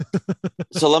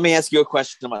So let me ask you a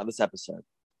question about this episode.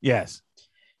 Yes.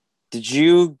 Did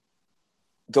you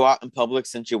go out in public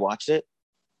since you watched it?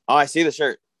 Oh, I see the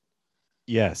shirt.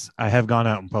 Yes, I have gone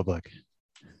out in public.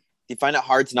 Do you find it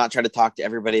hard to not try to talk to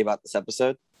everybody about this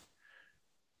episode?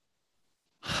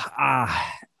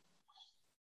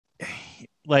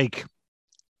 Like,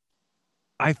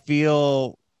 I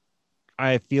feel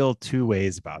two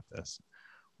ways about this.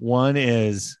 One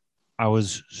is I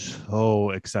was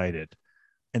so excited.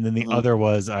 And then the other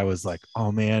was I was like,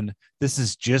 oh man, this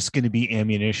is just going to be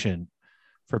ammunition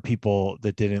for people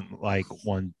that didn't like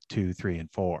 1, 2, 3, and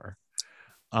 4.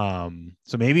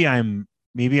 So maybe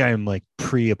I'm like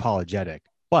pre-apologetic,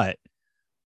 but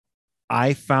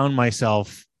I found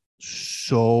myself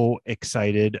so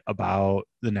excited about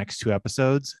the next 2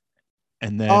 episodes.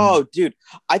 And then, oh, dude,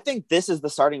 I think this is the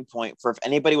starting point for if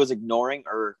anybody was ignoring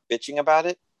or bitching about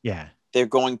it. Yeah, they're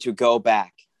going to go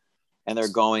back and they're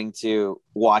going to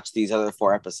watch these other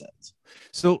 4 episodes.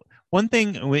 So one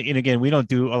thing, and again, we don't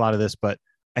do a lot of this, but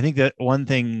I think that one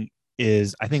thing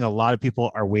is I think a lot of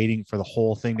people are waiting for the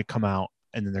whole thing to come out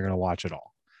and then they're going to watch it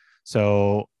all.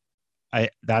 So I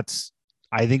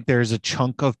think there's a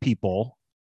chunk of people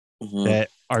that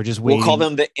are just waiting. We'll call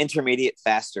them the intermediate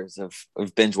fasters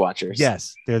of binge watchers.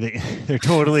 Yes, they're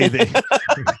totally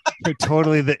they're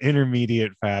totally the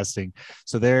intermediate fasting.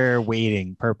 So they're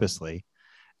waiting purposely.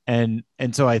 And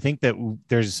so I think that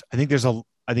there's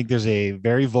a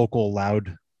very vocal,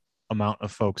 loud amount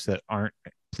of folks that aren't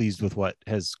pleased with what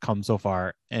has come so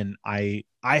far. And I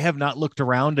have not looked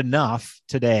around enough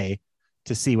today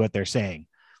to see what they're saying.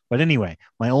 But anyway,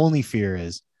 my only fear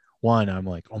is, one, I'm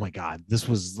like, oh my God, this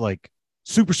was like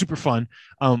super, super fun.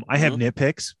 I have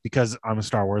nitpicks because I'm a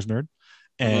Star Wars nerd.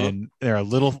 And they're a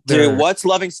little... Dude, what's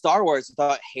loving Star Wars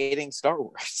without hating Star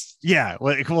Wars? Yeah.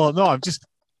 Well, no,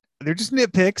 they're just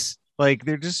nitpicks. Like,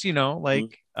 they're just, I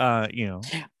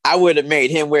would have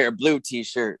made him wear a blue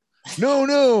t-shirt.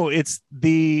 No, it's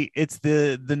the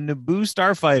Naboo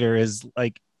starfighter is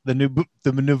like the Naboo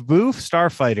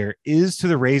starfighter is to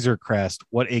the Razor Crest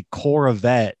what a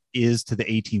Corvette is to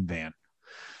the A-Team van.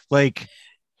 Like,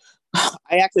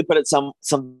 I actually put it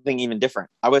something even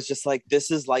different. I was just like, this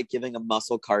is like giving a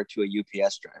muscle car to a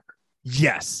UPS driver.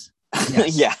 Yes.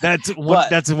 Yeah, that's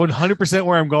 100%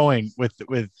 where I'm going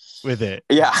with it.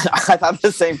 Yeah, I thought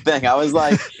the same thing. I was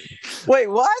like, wait,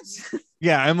 what?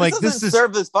 Yeah, I'm like, this doesn't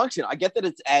serve this function. I get that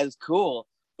it's as cool,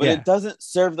 but it doesn't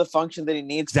serve the function that he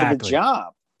needs for the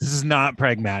job. This is not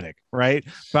pragmatic, right?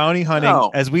 Bounty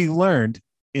hunting, as we learned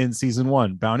in season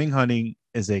 1, bounty hunting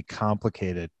is a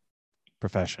complicated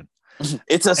profession.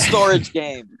 It's a storage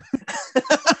game.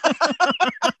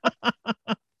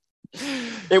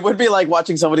 It would be like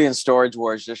watching somebody in Storage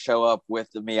Wars just show up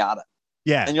with the Miata.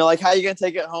 Yeah. And you're like, how are you going to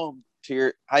take it home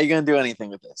how are you going to do anything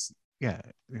with this? Yeah.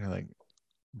 You're like,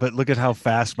 but look at how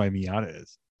fast my Miata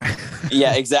is.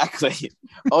 Yeah, exactly.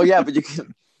 Oh yeah, but you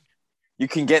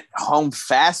can get home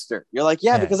faster. You're like,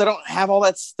 yeah, because I don't have all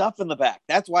that stuff in the back.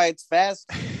 That's why it's fast.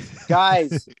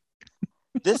 Guys,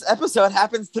 this episode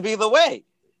happens to be the way.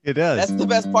 It does. That's the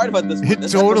best part about this one. It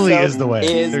totally is the way.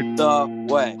 Is the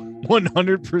way.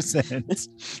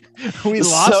 100%. We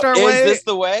lost our way. Is this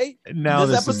the way? Now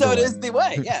this episode is the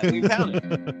way. Yeah, we found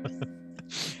it.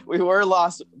 We were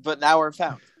lost, but now we're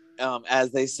found.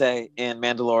 As they say in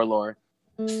Mandalore lore.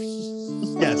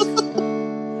 Yes.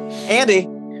 Andy,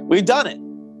 we've done it.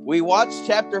 We watched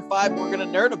chapter 5. We're going to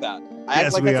nerd about it. I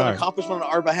act like that's an accomplishment on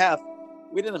our behalf.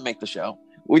 We didn't make the show.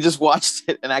 We just watched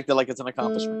it and acted like it's an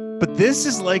accomplishment. But this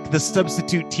is like the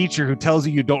substitute teacher who tells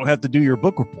you don't have to do your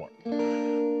book report.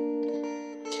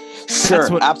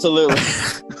 Sure, absolutely.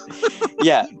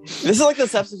 Yeah. This is like the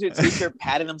substitute teacher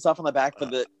patting himself on the back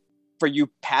for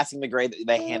you passing the grade that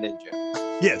they handed you.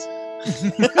 Yes.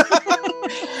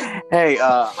 Hey,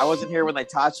 I wasn't here when they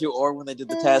taught you or when they did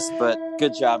the test, but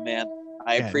good job, man.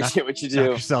 I appreciate what you do.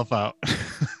 Knock yourself out.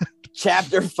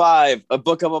 Chapter 5, A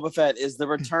Book of Boba Fett, is the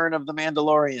return of the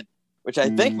Mandalorian, which I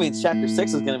think means chapter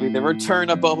 6 is going to be the return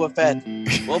of Boba Fett.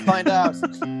 We'll find out.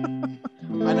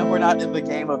 I know we're not in the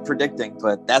game of predicting,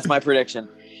 but that's my prediction.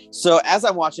 So as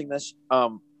I'm watching this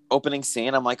opening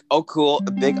scene, I'm like, oh, cool.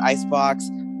 A big icebox,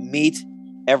 meat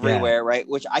everywhere, right?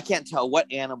 Which I can't tell what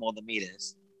animal the meat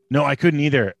is. No, I couldn't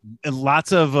either. And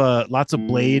lots of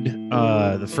Blade,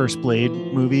 the first Blade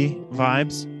movie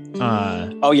vibes.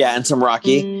 Oh yeah, and some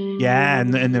Rocky. Yeah,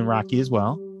 and then Rocky as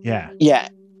well. Yeah. Yeah.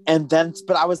 And then,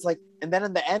 but I was like, and then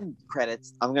in the end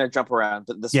credits, I'm going to jump around,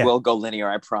 but this will go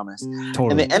linear, I promise.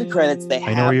 Totally. In the end credits, they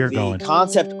have the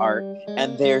concept art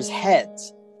and there's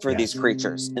heads for these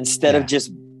creatures instead of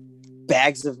just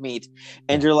bags of meat.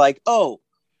 And you're like, oh,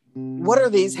 what are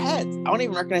these heads? I don't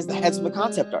even recognize the heads from the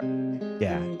concept art.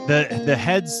 Yeah, the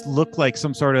heads look like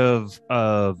some sort of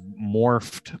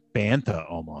morphed bantha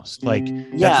almost. Like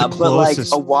Yeah, that's the but like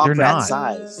closest. a womp They're rat not.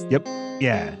 size. Yep.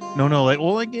 Yeah. No.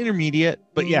 Like intermediate,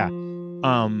 but yeah.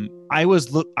 I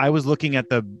was looking at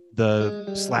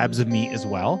the slabs of meat as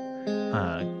well.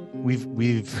 We've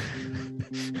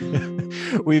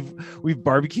we've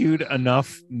barbecued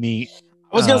enough meat.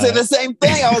 I was gonna say the same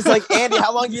thing. I was like, Andy,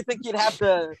 how long do you think you'd have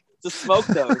to smoke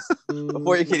those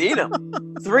before you could eat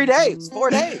them? 3 days, 4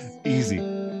 days. Easy,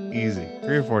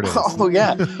 3 or 4 days. Oh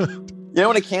yeah. You know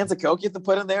how many cans of Coke you have to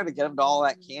put in there to get them to all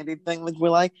that candied thing like we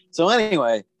like? So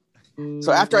anyway,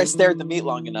 so after I stare at the meat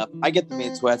long enough, I get the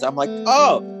meat sweats. I'm like,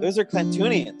 oh, those are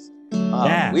Clantunians.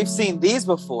 Yeah. We've seen these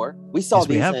before. We saw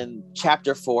these in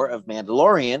Chapter 4 of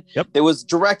Mandalorian. Yep. It was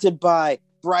directed by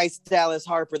Bryce Dallas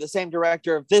Harper, the same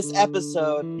director of this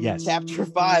episode, Yes. Chapter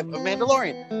 5 of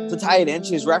Mandalorian. To tie it in,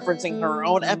 she's referencing her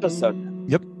own episode now.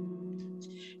 Yep.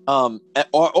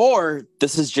 Or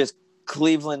this is just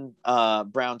Cleveland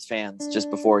Browns fans just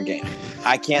before a game.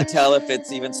 I can't tell if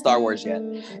it's even Star Wars yet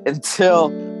until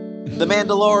the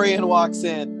Mandalorian walks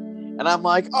in, and I'm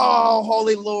like, oh,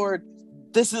 holy Lord,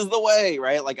 this is the way,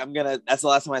 right? Like that's the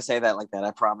last time I say that like that,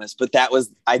 I promise. But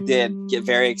I did get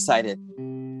very excited.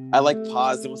 I like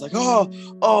paused and was like, oh,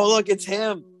 look, it's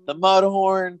him, the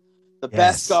Mudhorn, the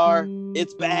Beskar,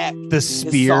 it's back. The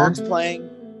spear. His song's playing.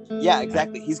 Yeah,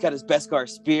 exactly. He's got his Beskar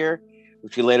spear,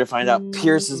 which we later find out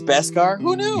pierces Beskar.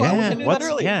 Who knew? Yeah, I wish I knew that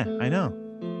earlier. Yeah, I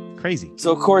know. Crazy.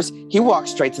 So, of course, he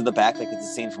walks straight to the back like it's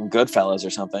a scene from Goodfellas or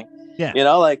something. Yeah. You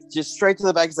know, like just straight to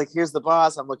the back. He's like, here's the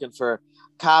boss. I'm looking for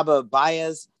Kaba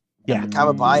Baez. Yeah. And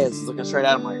Kaba Baez is looking straight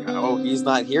at him like, oh, he's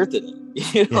not here today.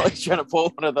 You know, like trying to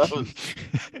pull one of those.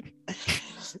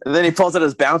 And then he pulls out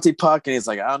his bounty puck and he's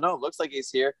like, I don't know. Looks like he's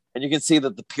here. And you can see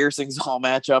that the piercings all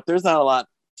match up. There's not a lot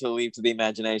to leave to the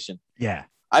imagination. Yeah.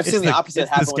 I've seen the opposite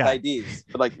happen with IDs.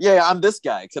 But like, yeah, I'm this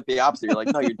guy, except the opposite. You're like,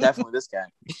 no, you're definitely this guy.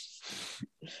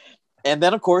 And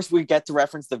then, of course, we get to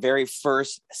reference the very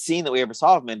first scene that we ever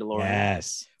saw of Mandalorian.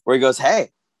 Yes. Where he goes, hey,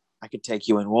 I could take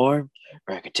you in warm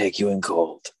or I could take you in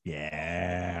cold.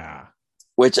 Yeah.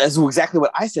 Which is exactly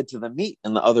what I said to the meat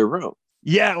in the other room.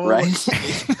 Yeah. Well, right.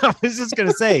 I was just going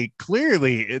to say,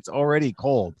 clearly it's already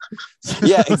cold.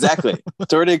 Yeah, exactly.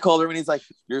 It's already a cold room. And he's like,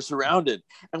 you're surrounded.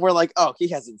 And we're like, oh, he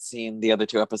hasn't seen the other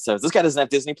 2 episodes. This guy doesn't have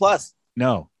Disney Plus.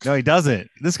 No, he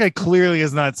doesn't. This guy clearly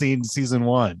has not seen season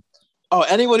 1. Oh,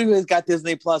 anyone who has got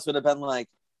Disney Plus would have been like,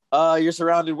 you're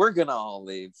surrounded. We're going to all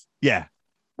leave. Yeah.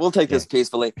 We'll take this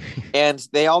peacefully. And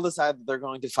they all decide that they're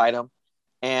going to fight him.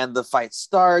 And the fight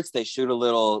starts. They shoot a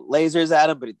little lasers at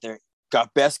him, but they're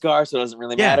got Beskar, so it doesn't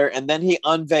really matter. And then he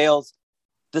unveils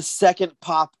the second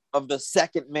pop of the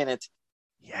second minute.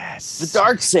 Yes. The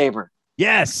Darksaber.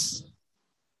 Yes.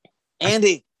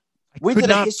 Andy, we did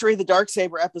a History of the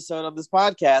Darksaber episode of this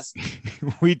podcast.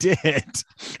 We did.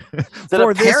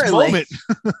 For this moment.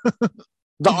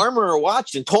 The Armorer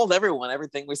watched and told everyone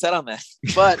everything we said on that.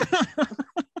 But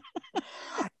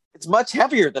it's much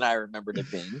heavier than I remembered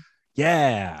it being.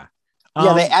 Yeah.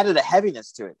 Yeah, they added a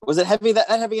heaviness to it. Was it heavy that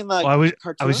heavy in the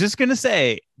cartoon? I was just gonna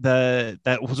say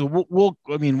we'll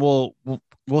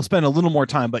spend a little more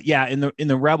time, but yeah, in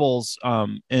the Rebels, a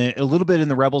little bit in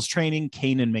the Rebels training,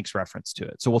 Kanan makes reference to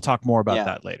it. So we'll talk more about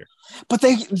that later. But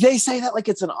they say that like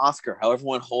it's an Oscar, how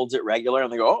everyone holds it regular,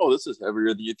 and they go, "Oh, this is heavier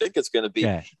than you think it's gonna be."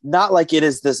 Yeah. Not like it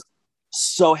is this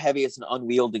so heavy it's an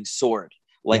unwielding sword,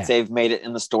 like they've made it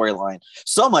in the storyline.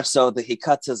 So much so that he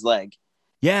cuts his leg.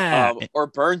 Yeah, or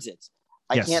burns it.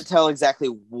 I can't tell exactly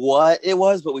what it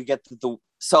was, but we get the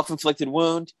self-inflicted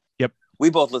wound. Yep. We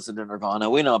both listen to Nirvana.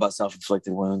 We know about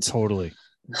self-inflicted wounds. Totally.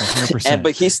 100%.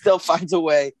 But he still finds a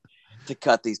way to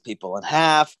cut these people in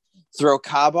half, throw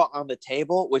Kaba on the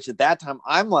table, which at that time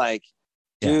I'm like,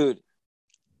 dude,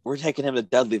 we're taking him to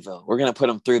Dudleyville. We're going to put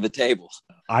him through the table.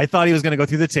 I thought he was going to go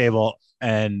through the table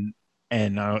and like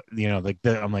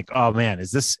I'm like, oh man,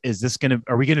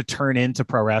 are we going to turn into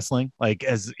pro wrestling? Like,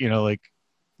 as you know, like,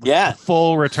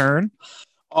 full return.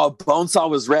 Oh, Bonesaw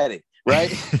was ready,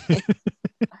 right?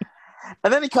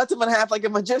 And then he cuts him in half like a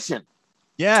magician.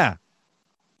 Yeah.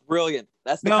 Brilliant.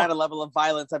 That's the kind of level of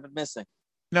violence I've been missing.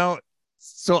 No.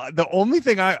 So the only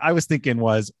thing I was thinking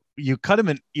was you cut him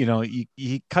in,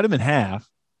 you cut him in half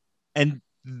and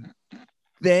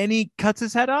then he cuts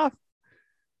his head off.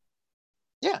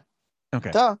 Yeah. Okay.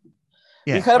 Duh.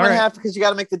 Yeah. You cut him in half because you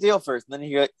got to make the deal first. And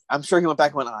then I'm sure he went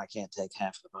back and went, I can't take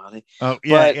half of the body. Oh,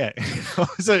 yeah.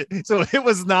 So it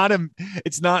was not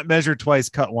it's not measured twice,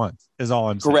 cut once is all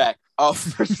I'm saying. Correct. Oh,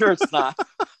 for sure it's not.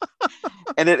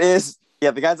 And it is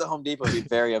Yeah, the guys at Home Depot would be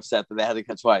very upset that they had to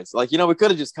cut twice. Like, we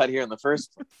could have just cut here in the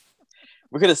first one.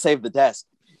 We could have saved the desk.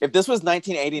 If this was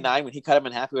 1989 when he cut him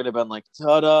in half, we would have been like,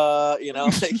 ta-da,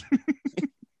 like,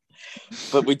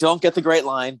 but we don't get the great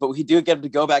line, but we do get him to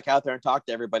go back out there and talk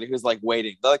to everybody who's like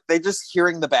waiting. They just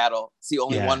hearing the battle, see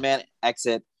only one man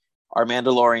exit, our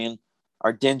Mandalorian,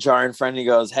 our Din Djarin friend. He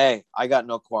goes, hey, I got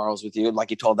no quarrels with you. Like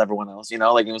he told everyone else,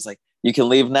 like he was like, you can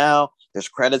leave now. There's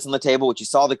credits on the table, which you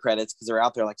saw the credits because they're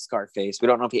out there like Scarface. We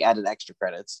don't know if he added extra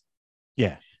credits.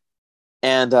 Yeah.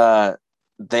 And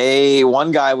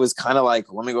one guy was kind of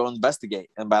like, let me go investigate.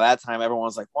 And by that time, everyone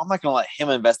was like, well, I'm not going to let him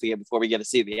investigate before we get to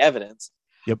see the evidence.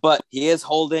 Yep. But he is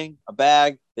holding a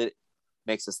bag that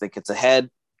makes us think it's a head.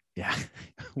 Yeah.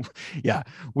 Yeah.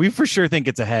 We for sure think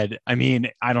it's a head. I mean,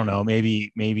 I don't know.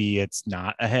 Maybe it's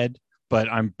not a head,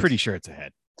 but I'm pretty sure it's a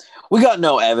head. We got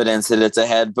no evidence that it's a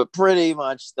head, but pretty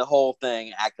much the whole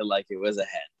thing acted like it was a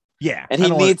head. Yeah. And he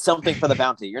needs something for the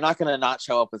bounty. You're not going to not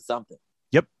show up with something.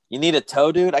 Yep. You need a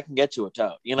toe, dude? I can get you a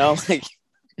toe. Like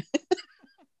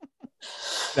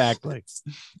exactly.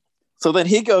 So then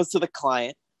he goes to the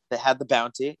client that had the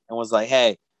bounty and was like,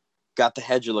 hey, got the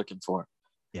head you're looking for.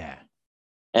 Yeah.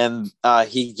 And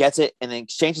he gets it and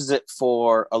exchanges it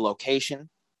for a location.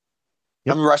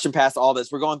 Yep. I'm rushing past all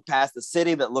this. We're going past the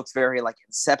city that looks very like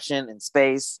Inception in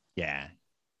space. Yeah.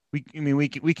 We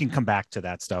can come back to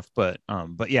that stuff, but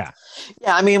yeah.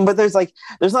 Yeah, I mean, but there's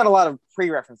not a lot of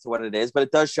pre-reference to what it is, but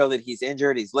it does show that he's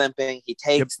injured, he's limping, he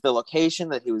takes the location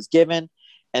that he was given,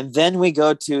 and then we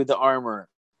go to the armor.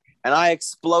 And I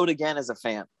explode again as a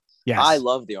fan. Yes. I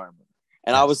love the armor.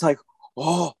 And I was like,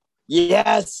 oh,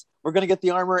 yes, we're going to get the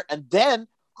armor. And then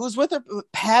who's with her?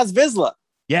 Paz Vizsla.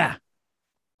 Yeah.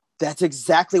 That's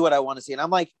exactly what I want to see. And I'm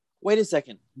like, wait a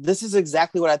second. This is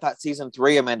exactly what I thought season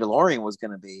 3 of Mandalorian was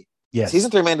going to be. Yes.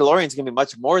 Season 3 of Mandalorian is going to be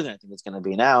much more than I think it's going to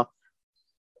be now.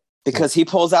 Because he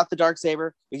pulls out the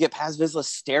Darksaber. We get Paz Vizsla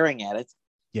staring at it.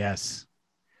 Yes.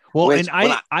 Well, and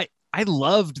I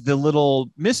loved the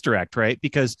little misdirect, right?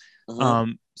 Because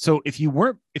so if you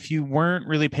weren't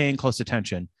really paying close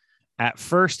attention, at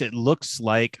first it looks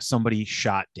like somebody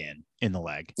shot Din in the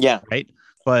leg. Yeah. Right.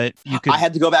 But I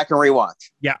had to go back and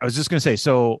rewatch. Yeah, I was just gonna say.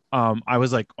 So I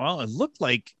was like, well, it looked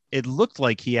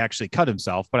like he actually cut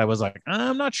himself, but I was like,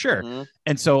 I'm not sure. Mm-hmm.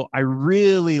 And so I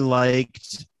really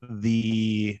liked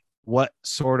what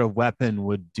sort of weapon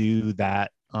would do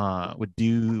that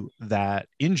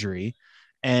injury.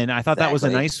 And I thought that was a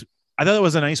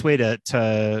nice way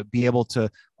to be able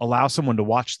to allow someone to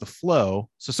watch the flow.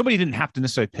 So somebody didn't have to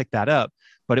necessarily pick that up,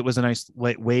 but it was a nice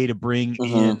way to bring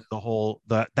in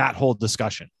that whole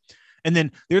discussion. And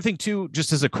then the other thing too,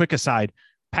 just as a quick aside,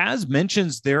 Paz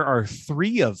mentions there are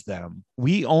 3 of them.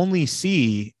 We only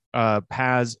see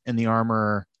Paz in the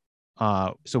armor.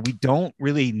 So we don't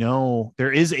really know.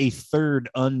 There is a 3rd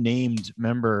unnamed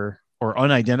member or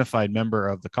unidentified member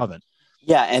of the Coven.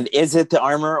 Yeah, and is it the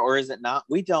armor or is it not?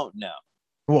 We don't know.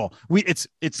 Well,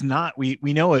 it's not. We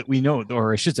know it. We know,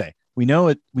 or I should say, we know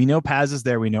it. We know Paz is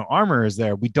there. We know Armor is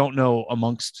there. We don't know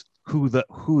amongst who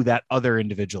that other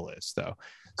individual is, though.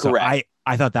 Correct. So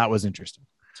I thought that was interesting.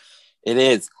 It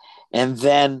is, and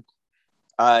then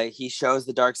he shows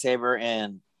the Darksaber,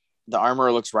 and the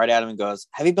Armorer looks right at him and goes,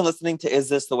 "Have you been listening to Is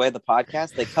This the Way, the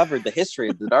podcast? They covered the history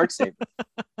of the Darksaber."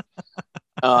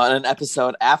 In an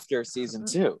episode after season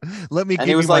 2. Let me give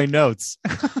you my notes.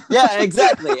 Yeah,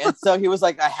 exactly. And so he was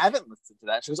like, I haven't listened to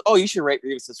that. She goes, oh, you should rate,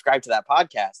 review, subscribe to that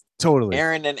podcast. Totally.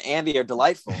 Aaron and Andy are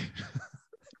delightful.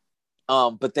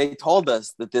 But they told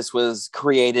us that this was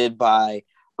created by,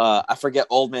 I forget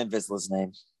Old Man Vizsla's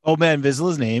name. Old Man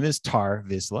Vizsla's name is Tar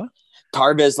Vizsla.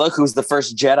 Tar Vizsla, who's the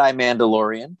first Jedi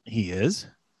Mandalorian. He is.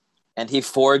 And he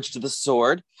forged the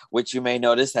sword, which you may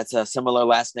notice that's a similar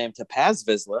last name to Paz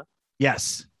Vizsla.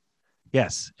 Yes.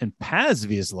 And Paz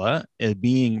Vizsla,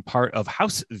 being part of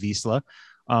House Vizsla,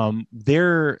 they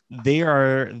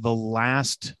are the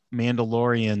last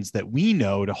Mandalorians that we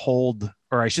know to hold,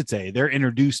 or I should say, they're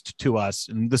introduced to us,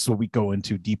 and this will we go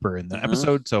into deeper in the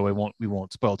episode, so we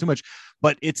won't spoil too much.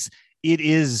 But it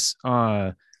is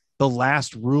the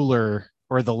last ruler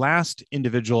or the last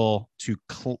individual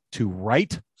to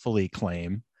rightfully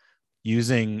claim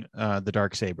using the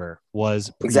Darksaber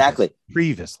was Vizsla.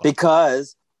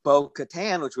 Because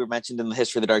Bo-Katan, which we mentioned in the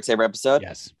history of the Darksaber episode,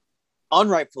 yes,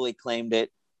 unrightfully claimed it,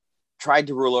 tried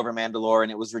to rule over Mandalore,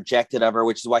 and it was rejected of her,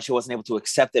 which is why she wasn't able to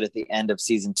accept it at the end of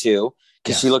season 2,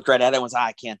 because she looked right at it and was,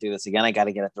 I can't do this again. I got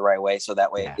to get it the right way, so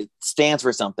that way it stands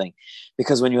for something.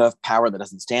 Because when you have power that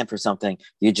doesn't stand for something,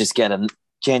 you just get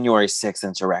January 6th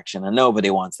insurrection, and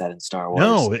nobody wants that in Star Wars.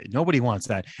 No, nobody wants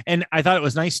that. And I thought it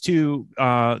was nice to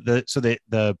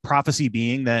the prophecy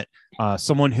being that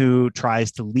someone who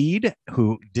tries to lead,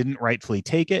 who didn't rightfully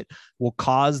take it, will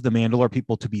cause the Mandalore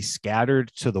people to be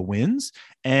scattered to the winds.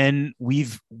 And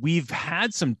we've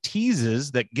had some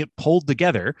teases that get pulled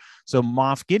together. So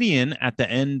Moff Gideon at the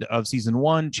end of season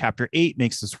 1, chapter 8,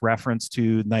 makes this reference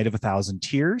to Night of a Thousand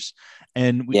Tears.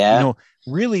 And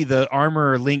really the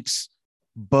armor links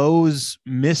Bo's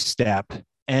misstep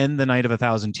and the Night of a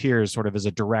Thousand Tears sort of as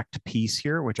a direct piece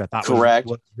here, which I thought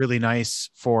was really nice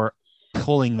for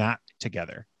pulling that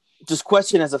together. Just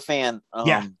question as a fan.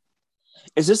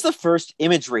 Is this the first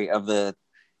imagery of the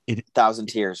Thousand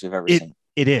Tears we've ever seen?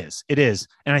 It is.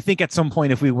 And I think at some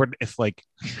point, if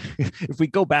we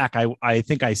go back, I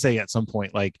think I say at some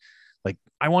point, like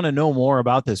I want to know more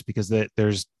about this, because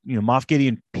there's, Moff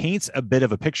Gideon paints a bit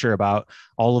of a picture about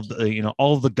all of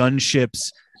the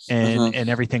gunships and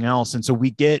everything else. And so we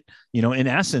get, in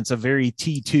essence, a very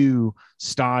T2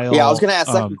 style. Yeah. I was going to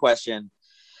ask second question.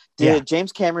 Did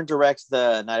James Cameron direct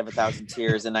the Night of a Thousand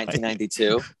Tears in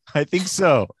 1992? I think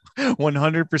so.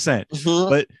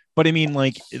 100%. But I mean,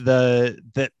 like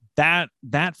that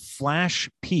flash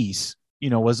piece,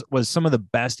 was some of the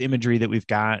best imagery that we've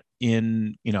got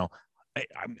in,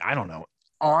 I don't know,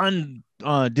 on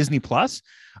Disney Plus.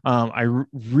 I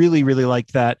really, really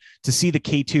liked that, to see the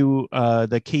K2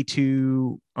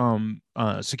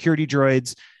 security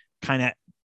droids kind of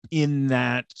in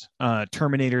that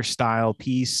Terminator style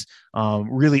piece,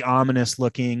 really ominous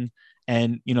looking.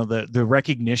 And, the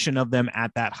recognition of them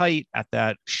at that height, at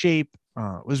that shape,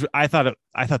 I thought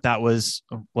that was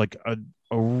like a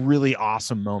really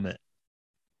awesome moment.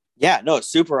 Yeah, no, it's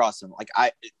super awesome. Like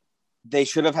they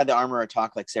should have had the armorer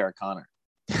talk like Sarah Connor.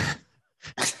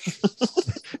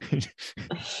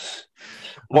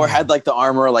 Or had like the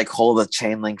armorer like hold a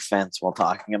chain link fence while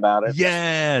talking about it.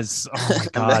 Yes. Oh my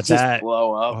God. that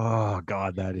blow up. Oh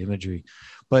God, that imagery.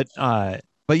 But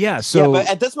yeah, so but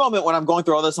at this moment when I'm going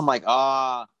through all this, I'm like,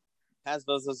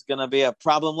 Hasbro's is gonna be a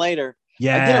problem later.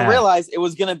 Yeah. I didn't realize it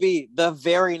was gonna be the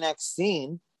very next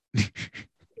scene.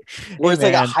 Where it's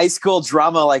like a high school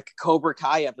drama, like Cobra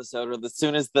Kai episode, where as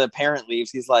soon as the parent leaves,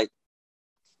 he's like,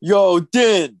 "Yo,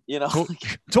 Din,"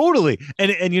 Totally.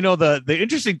 And the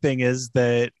interesting thing is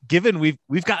that given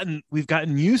we've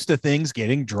gotten used to things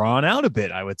getting drawn out a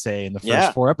bit, I would say, in the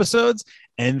first 4 episodes,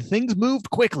 and things moved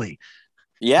quickly.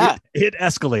 Yeah, it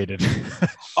escalated.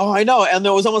 Oh, I know. And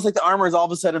there was almost like the armor is all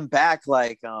of a sudden back.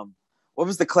 Like, what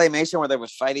was the claymation where they would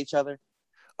fight each other?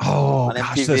 Oh, on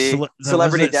gosh, MTV.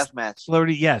 Celebrity Deathmatch.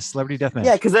 Celebrity Deathmatch.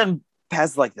 Yeah, because then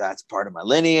Paz like, that's part of my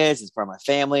lineage, it's part of my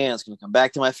family, and it's going to come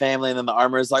back to my family. And then the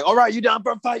armor is like, all right, you down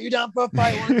for a fight? Want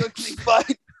to go clean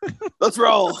fight? Let's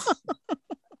roll.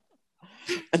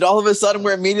 And all of a sudden,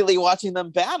 we're immediately watching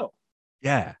them battle.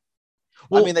 Yeah.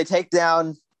 Well, I mean, they take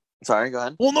down. Sorry, go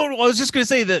ahead. Well, no, I was just going to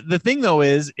say that the thing though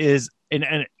is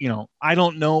and I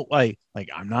don't know, like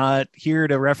I'm not here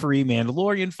to referee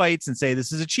Mandalorian fights and say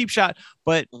this is a cheap shot,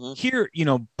 but here,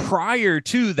 prior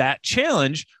to that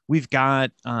challenge, we've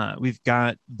got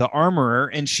the armorer,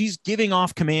 and she's giving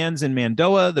off commands in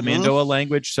Mandoa, the Mandoa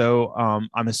language. So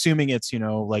I'm assuming it's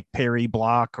like parry,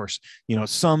 block, or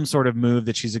some sort of move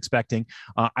that she's expecting.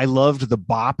 I loved the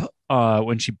bop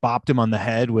when she bopped him on the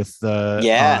head with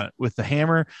the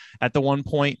hammer at the one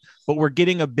point. But we're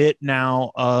getting a bit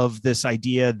now of this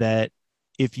idea that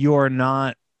if you're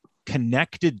not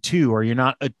connected to, or you're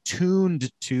not attuned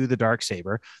to the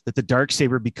Darksaber, that the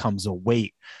Darksaber becomes a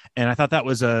weight. And I thought that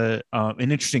was an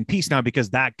interesting piece now,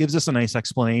 because that gives us a nice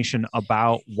explanation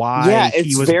about why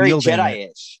he was very wielding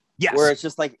Jedi-ish. Yes. Where it's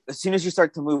just like, as soon as you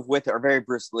start to move with it, or very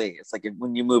Bruce Lee, it's like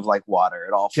when you move like water,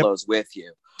 it all flows with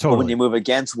you. Totally. But when you move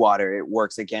against water, it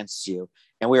works against you.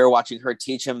 And we were watching her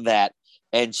teach him that,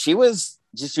 and she was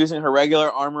just using her regular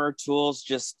armor tools,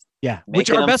 just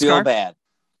making him feel bad.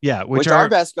 Yeah, which are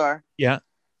Beskar. Yeah,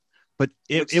 but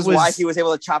it was why he was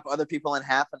able to chop other people in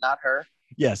half and not her.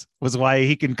 Yes, was why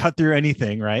he can cut through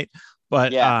anything, right?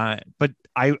 But but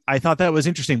I thought that was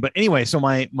interesting. But anyway, so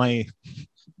my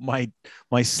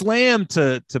slam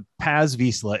to Paz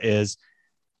Vizsla is,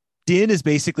 Din is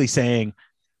basically saying,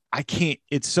 I can't,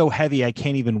 it's so heavy, I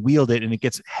can't even wield it. And it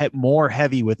gets more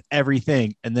heavy with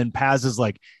everything. And then Paz is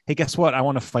like, hey, guess what? I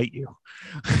want to fight you.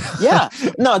 Yeah,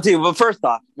 no, dude. But first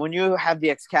off, when you have the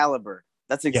Excalibur,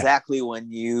 that's exactly when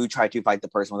you try to fight the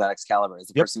person with that Excalibur. As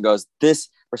the person goes, this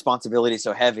responsibility is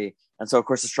so heavy. And so, of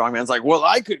course, the strongman's like, well,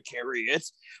 I could carry it.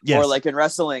 Yes. Or like in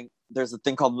wrestling, there's a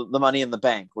thing called the Money in the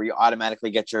Bank, where you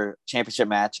automatically get your championship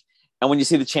match. And when you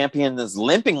see the champion is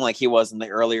limping like he was in the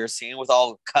earlier scene with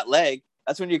all cut leg,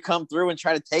 That's when you come through and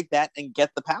try to take that and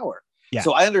get the power. Yeah.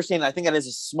 So I understand. I think that is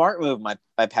a smart move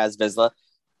by Paz Vizsla.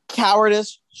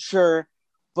 Cowardice, sure,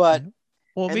 but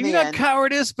maybe not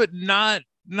cowardice, but not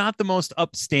the most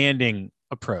upstanding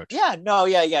approach. Yeah, no,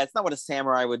 yeah. It's not what a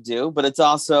samurai would do, but it's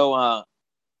also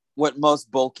what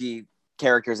most bulky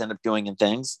characters end up doing in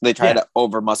things. They try to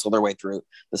over muscle their way through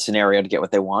the scenario to get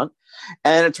what they want.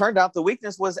 And it turned out the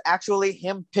weakness was actually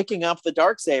him picking up the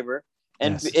Darksaber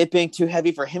and it being too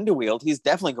heavy for him to wield. He's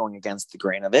definitely going against the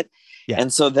grain of it. Yeah.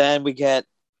 And so then we get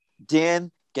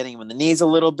Din getting him in the knees a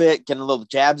little bit, getting a little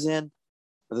jabs in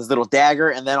with his little dagger.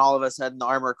 And then all of a sudden the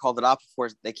armor called it off before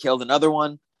they killed another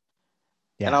one.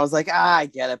 Yeah. And I was like, I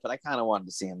get it, but I kind of wanted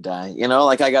to see him die. You know,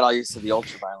 like I got all used to the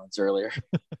ultra violence earlier.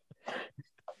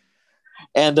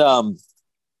 And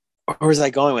where was I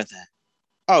going with that?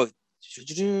 Oh,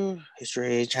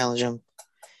 history, challenge him.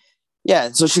 Yeah,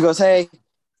 and so she goes, "Hey,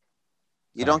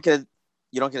 you don't get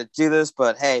to do this,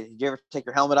 but hey, did you ever take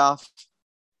your helmet off?"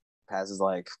 Paz is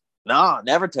like, "No,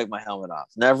 never took my helmet off.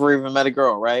 Never even met a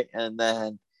girl, right?" And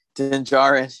then Din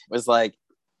Djarin was like,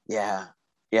 "Yeah,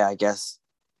 I guess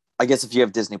if you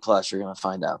have Disney Plus, you're gonna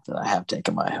find out that I have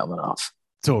taken my helmet off."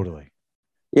 Totally.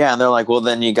 Yeah, and they're like, "Well,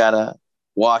 then you gotta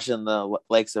wash in the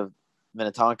lakes of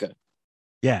Minnetonka."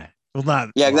 Yeah. Well, not.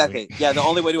 Yeah, exactly. Yeah, the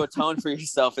only way to atone for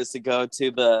yourself is to go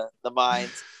to the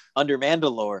mines under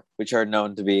Mandalore, which are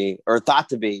known to be or thought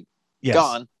to be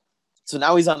gone. So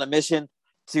now he's on a mission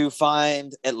to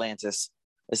find Atlantis,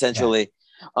 essentially.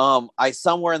 Yeah. I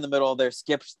somewhere in the middle there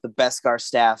skipped the Beskar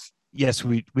staff. Yes,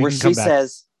 we where she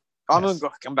says, "I'm gonna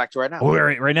come back to right now." Oh,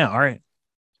 right now. All right.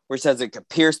 Where it says it can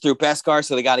pierce through Beskar,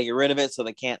 so they got to get rid of it, so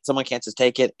someone can't just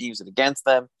take it and use it against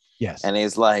them. Yes. And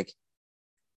he's like,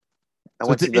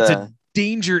 it's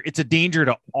a danger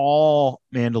to all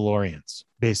Mandalorians,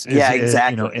 basically. Yeah,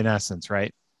 exactly. You know, in essence,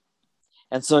 right?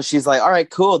 And so she's like, "All right,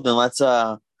 cool. Then let's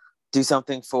do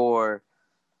something for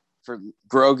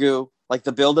Grogu, like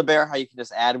the Build-A-Bear. How you can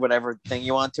just add whatever thing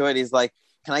you want to it." He's like,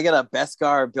 "Can I get a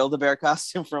Beskar Build-A-Bear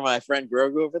costume for my friend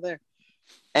Grogu over there?"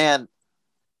 And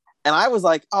I was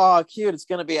like, "Oh, cute. It's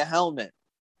gonna be a helmet."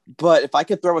 But if I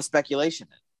could throw a speculation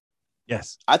in,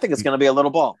 yes, I think it's gonna be a little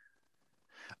ball.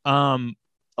 A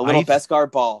little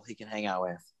Beskar ball he can hang out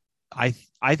with.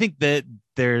 I think that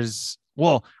there's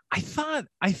I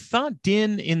thought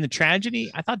Din in the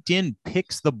tragedy, I thought Din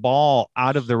picks the ball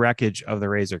out of the wreckage of the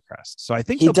Razor Crest. So I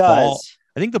think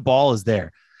the ball is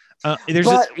there.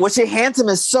 What she hands him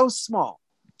is so small.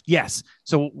 Yes.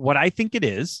 So what I think it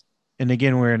is, and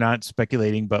again, we're not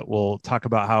speculating, but we'll talk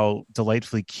about how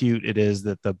delightfully cute it is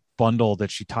that the bundle that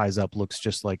she ties up looks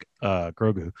just like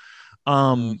Grogu.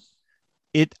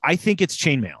 I think it's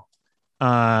chainmail.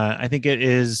 I think it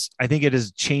is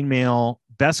chainmail,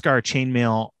 Beskar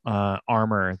chainmail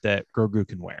armor that Grogu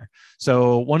can wear.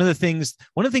 So one of the things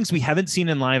we haven't seen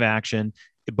in live action,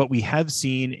 but we have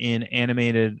seen in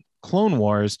animated Clone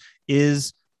Wars,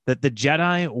 is that the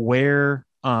Jedi wear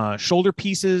shoulder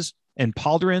pieces and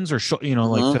pauldrons, or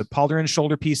like the pauldron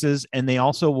shoulder pieces, and they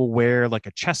also will wear like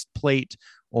a chest plate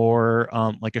or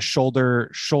like a shoulder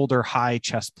high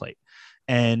chest plate.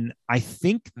 And I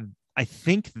think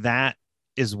that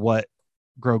is what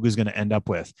Grogu is going to end up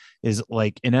with, is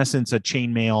like in essence a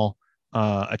chainmail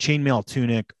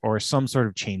tunic or some sort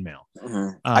of chainmail.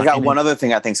 I got one other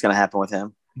thing I think is going to happen with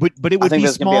him, but it would be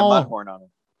small. Gonna be a mudhorn on him.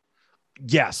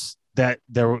 Yes, I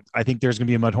think there's going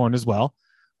to be a mudhorn as well,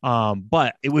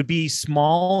 but it would be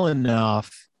small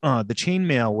enough. The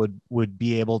chainmail would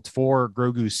be able to, for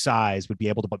Grogu's size, would be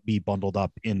able to be bundled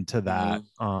up into that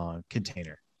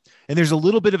container. And there's a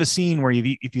little bit of a scene where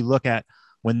if you look at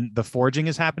when the forging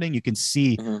is happening, you can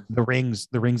see the rings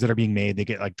that are being made. They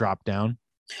get like dropped down.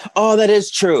 Oh, that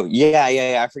is true. Yeah.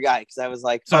 I forgot because I was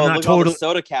like, look at all the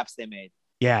soda caps they made.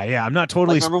 Yeah. I'm not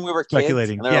totally remember when we were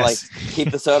speculating. Kids and they were like, keep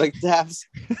the soda caps.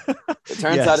 It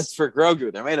turns out it's for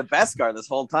Grogu. They're made of Beskar this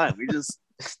whole time. We just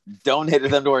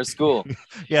donated them to our school.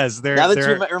 Yes. Now that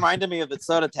you reminded me of the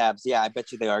soda tabs, yeah, I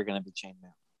bet you they are going to be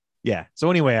chainmail. Yeah. So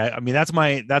anyway, I mean, that's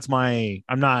my.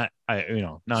 I'm not.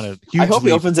 Not a huge. I hope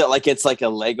he opens it like it's like a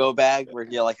Lego bag where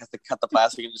he like has to cut the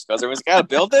plastic and just goes, "Everyone's got to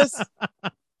build this."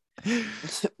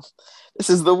 This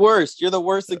is the worst. You're the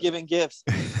worst at giving gifts.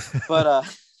 But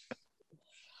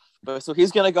so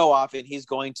he's gonna go off and he's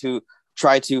going to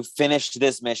try to finish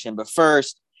this mission. But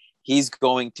first, he's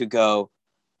going to go.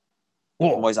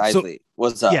 Moise Isley,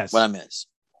 what's up? Yes. What I miss?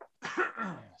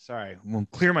 Sorry, I'm gonna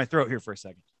clear my throat here for a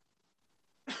second.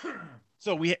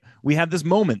 So we had this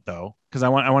moment though, because I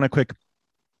want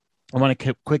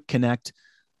to quick connect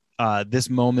this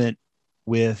moment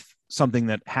with something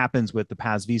that happens with the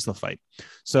Paz Vizsla fight.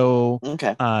 So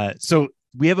so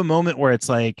we have a moment where it's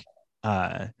like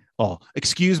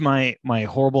excuse my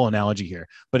horrible analogy here,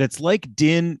 but it's like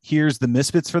Din hears the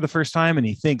Misfits for the first time and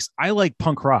he thinks, I like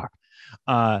punk rock.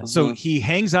 So he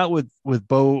hangs out with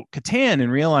Bo Katan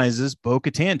and realizes Bo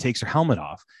Katan takes her helmet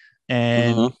off,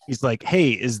 and he's like,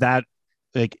 hey, is that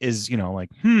like,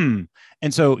 and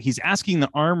so he's asking the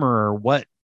armorer what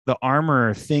the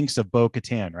armorer thinks of Bo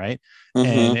Katan, right?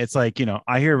 And it's like,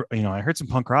 I heard some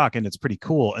punk rock and it's pretty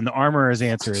cool, and the armorer's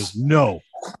answer is, no,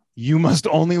 you must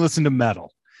only listen to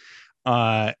metal.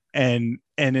 And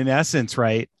in essence,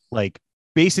 right, like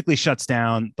basically shuts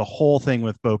down the whole thing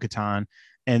with Bo Katan.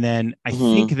 And then I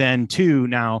think then too,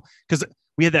 now, because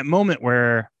we had that moment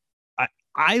where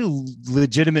I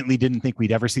legitimately didn't think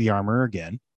we'd ever see the armorer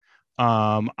again.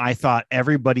 I thought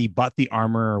everybody but the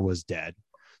armorer was dead.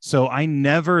 So I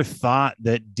never thought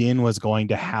that Din was going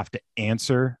to have to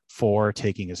answer for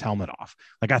taking his helmet off.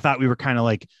 Like, I thought we were kind of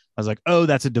like, I was like, oh,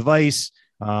 that's a device.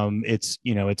 It's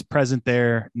present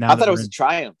there. Now I thought it was a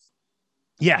triumph.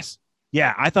 Yes.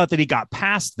 Yeah. I thought that he got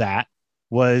past that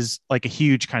was like a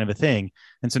huge kind of a thing.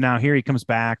 And so now here he comes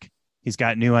back. He's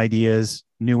got new ideas,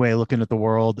 new way of looking at the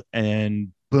world,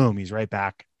 and boom, he's right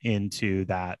back into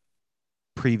that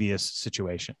previous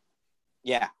situation.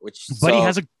 Yeah. But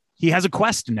he has a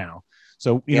quest now.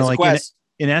 So, like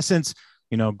in essence,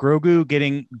 Grogu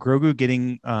getting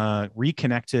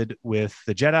reconnected with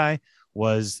the Jedi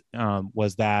was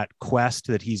that quest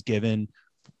that he's given.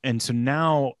 And so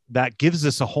now that gives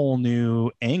us a whole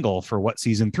new angle for what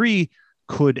season 3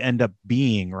 could end up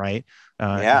being, right?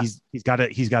 He's got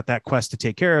that quest to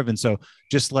take care of. And so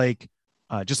just like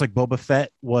Boba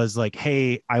Fett was like,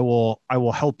 hey, I will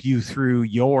help you through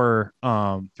your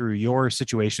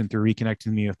situation, through reconnecting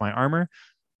me with my armor.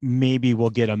 Maybe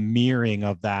we'll get a mirroring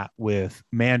of that with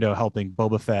Mando helping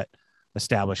Boba Fett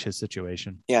establish his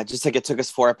situation. Yeah, just like it took us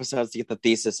 4 episodes to get the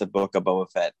thesis of Book of Boba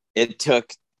Fett. It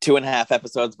took 2.5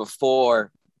 episodes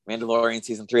before Mandalorian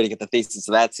season 3 to get the thesis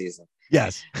of that season.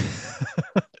 Yes.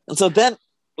 And so then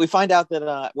we find out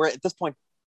that we're at this point,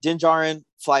 Din Djarin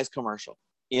flies commercial.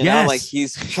 Like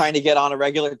he's trying to get on a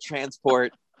regular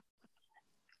transport.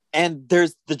 And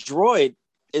there's the droid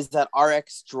is that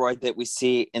RX droid that we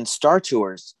see in Star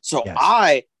Tours. So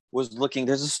I was looking,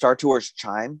 there's a Star Tours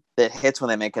chime that hits when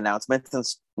they make announcements in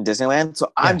Disneyland.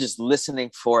 So I'm just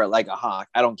listening for it like a hawk.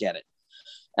 I don't get it.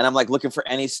 And I'm like looking for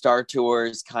any Star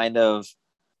Tours kind of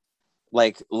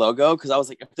like logo. Cause I was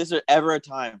like, if there's ever a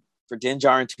time for Din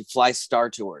Djarin to fly Star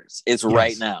Tours, it's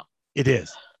right now. It is.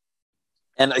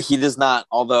 And he does not,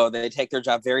 although they take their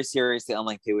job very seriously,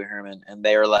 unlike Pee Wee Herman. And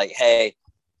they are like, hey,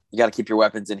 you got to keep your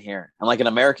weapons in here. And like an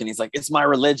American, he's like, it's my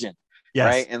religion. Yes.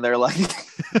 Right. And they're like,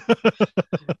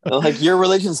 your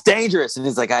religion's dangerous. And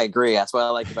he's like, I agree. That's what I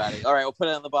like about it. All right, we'll put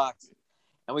it in the box.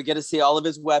 And we get to see all of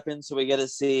his weapons. So we get to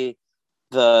see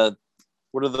what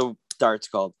are the darts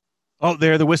called? Oh,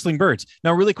 they're the whistling birds.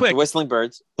 Now, really quick. The whistling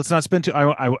birds. Let's not spend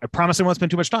I promise I won't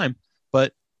spend too much time,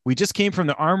 but we just came from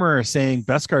the armorer saying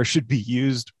Beskar should be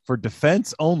used for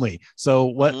defense only. So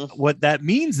what that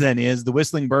means then is the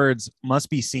whistling birds must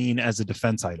be seen as a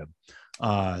defense item.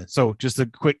 So just a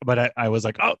quick, but I was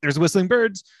like, oh, there's whistling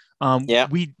birds.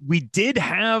 We did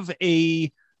have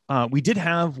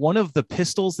one of the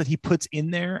pistols that he puts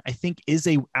in there, I think is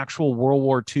a actual World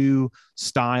War II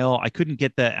style. I couldn't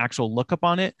get the actual lookup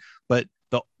on it, but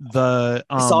I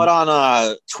saw it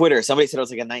on Twitter. Somebody said it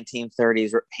was like a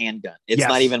 1930s handgun. It's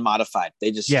not even modified.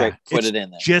 They just straight put it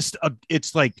in there.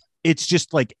 It's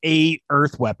just like a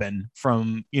earth weapon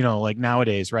from, like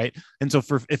nowadays. Right. And so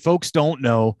if folks don't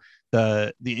know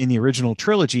in the original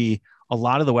trilogy, a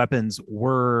lot of the weapons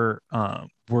were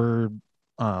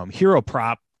hero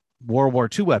prop World War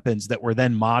II weapons that were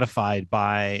then modified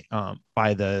by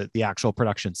the actual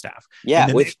production staff.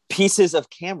 Yeah. With pieces of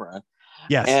camera.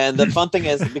 Yes. And the fun thing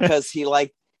is because he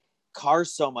liked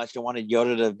cars so much and wanted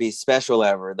Yoda to be special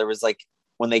ever, there was like,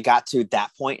 when they got to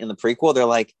that point in the prequel, they're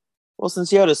like, well,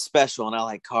 since Yoda's special and I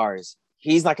like cars,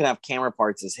 he's not going to have camera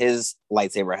parts as his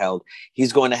lightsaber held.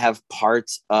 He's going to have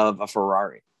parts of a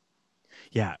Ferrari.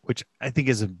 Yeah. Which I think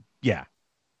is awesome. Yeah,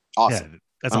 I'm awesome.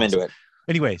 Into it.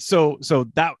 Anyway, so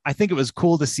that I think it was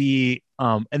cool to see.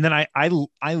 And then I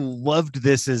loved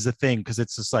this as a thing because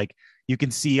it's just like you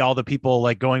can see all the people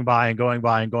like going by,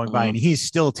 and he's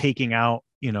still taking out,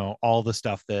 all the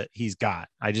stuff that he's got.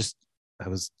 I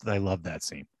love that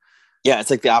scene. Yeah, it's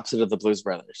like the opposite of the Blues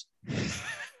Brothers.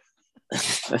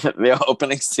 The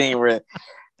opening scene where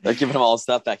they're giving him all the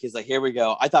stuff back. He's like, "Here we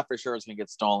go." I thought for sure it was gonna get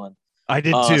stolen. I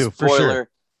did too. Spoiler, for sure.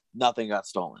 Nothing got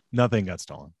stolen.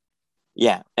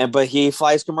 Yeah, but he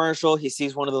flies commercial. He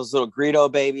sees one of those little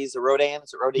Greedo babies, the Rodan.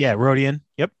 Is it Rodian? Yeah, Rodian.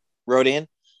 Yep. Rodian.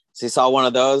 So he saw one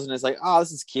of those and it's like, oh,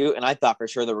 this is cute. And I thought for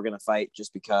sure they were going to fight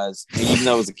just because, even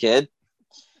though I was a kid,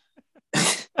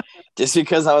 just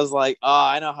because I was like, oh,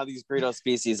 I know how these Greedo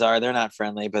species are. They're not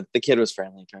friendly, but the kid was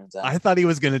friendly, turns out. I thought he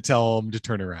was going to tell him to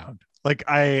turn around. Like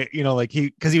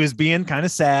because he was being kind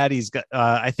of sad. He's got,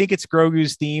 I think it's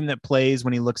Grogu's theme that plays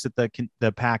when he looks at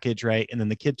the package, right? And then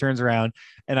the kid turns around,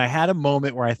 and I had a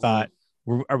moment where I thought,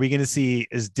 are we going to see,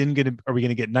 are we going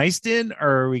to get Nice Din, or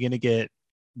are we going to get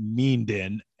Mean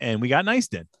Din? And we got Nice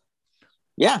Din.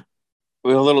 Yeah.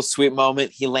 We have a little sweet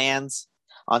moment. He lands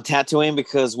on Tatooine,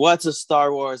 because what's a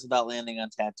Star Wars without landing on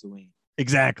Tatooine?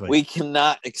 Exactly. We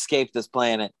cannot escape this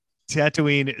planet.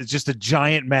 Tatooine is just a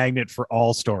giant magnet for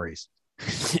all stories.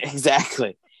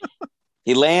 Exactly.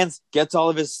 He lands, gets all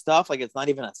of his stuff like it's not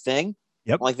even a thing.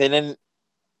 Yep. Like they didn't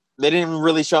even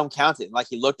really show him count it. Like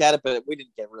he looked at it, but we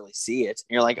didn't really see it.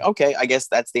 And you're like, okay, I guess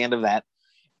that's the end of that.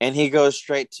 And he goes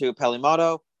straight to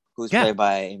Pelimoto, who's played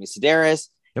by Amy Sedaris.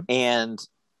 Yep. And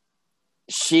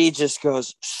she just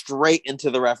goes straight into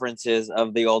the references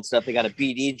of the old stuff. They got a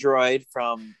BD droid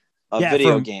from a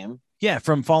video game. Yeah,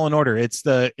 from Fallen Order. It's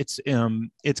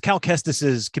Cal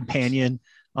Kestis's companion.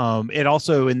 It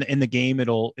also in the game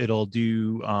it'll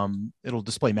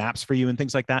display maps for you and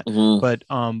things like that.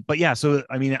 Mm-hmm. But yeah, so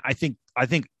I mean, I think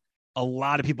a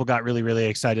lot of people got really, really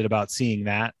excited about seeing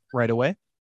that right away.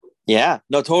 Yeah,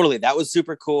 no, totally. That was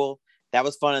super cool. That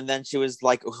was fun. And then she was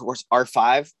like,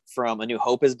 R5 from A New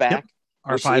Hope is back. Yep.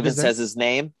 R5 even says his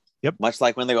name. Yep. Much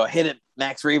like when they go, hit it,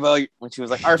 Max Rebo. When she was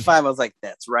like R5, I was like,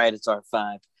 that's right, it's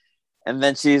R5. And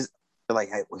then she's like,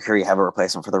 hey, here you have a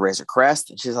replacement for the Razor Crest.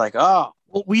 And she's like, oh.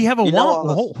 Well, we have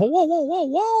whoa.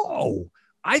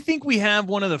 I think we have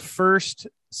one of the first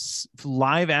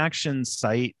live action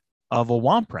sight of a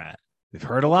Womp Rat. We've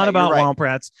heard a lot about Womp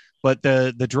Rats, but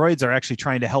the droids are actually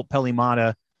trying to help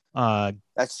Pelimata.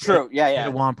 That's true. Yeah.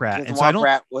 The Womp Rat. And Womp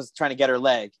Rat was trying to get her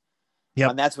leg.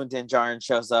 Yep. And that's when Din Djarin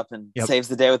shows up and saves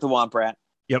the day with the Womp Rat.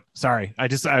 Yep. Sorry. I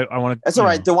want to. That's all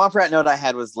right. The Womp Rat note I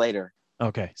had was later.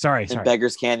 Okay. Sorry. In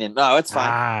Beggar's Canyon. No, it's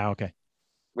fine. Okay.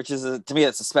 Which is, to me,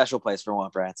 it's a special place for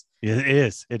Womp Rats. It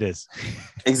is.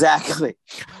 Exactly.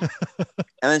 And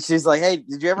then she's like, hey,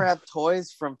 did you ever have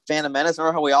toys from Phantom Menace?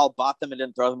 Remember how we all bought them and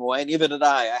didn't throw them away? Neither did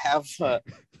I. I have the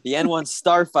N1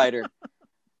 Starfighter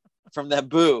from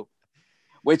Naboo,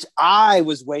 which I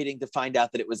was waiting to find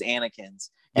out that it was Anakin's.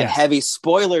 And heavy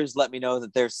spoilers let me know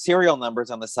that there's serial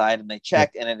numbers on the side, and they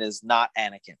checked, and it is not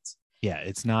Anakin's. Yeah,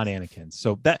 it's not Anakin's.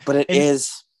 So that, but it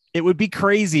is. It would be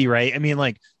crazy, right? I mean,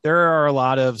 like, there are a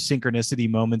lot of synchronicity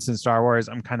moments in Star Wars.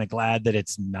 I'm kind of glad that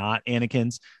it's not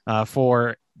Anakin's.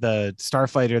 For the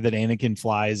Starfighter that Anakin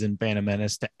flies in Phantom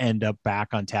Menace to end up back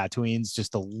on Tatooine's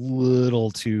just a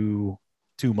little too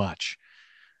much.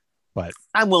 But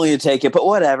I'm willing to take it, but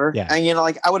whatever. Yeah. And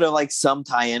like I would have liked some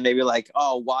tie-in, maybe like,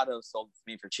 oh, Watto sold it to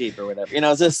me for cheap or whatever.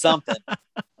 It's just something.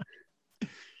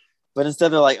 But instead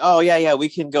they're like, oh yeah, we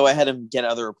can go ahead and get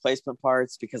other replacement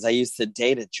parts because I used to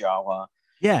date a Jawa.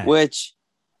 Yeah. Which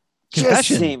just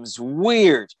seems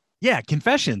weird. Yeah,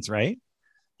 confessions, right?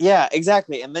 Yeah,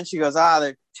 exactly. And then she goes,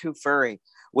 they're too furry.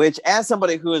 Which, as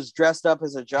somebody who is dressed up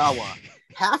as a Jawa,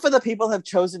 half of the people have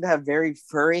chosen to have very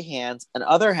furry hands, and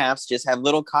other halves just have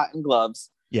little cotton gloves.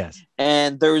 Yes.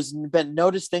 And there's been no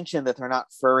distinction that they're not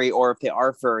furry, or if they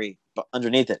are furry, but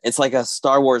underneath it. It's like a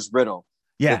Star Wars riddle.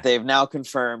 Yeah. That they've now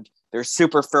confirmed they're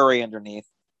super furry underneath.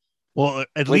 Well,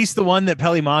 at least the one that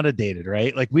Pelimata dated,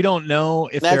 right? Like, we don't know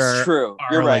if that's true.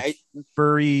 You're right.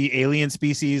 Furry alien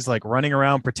species like running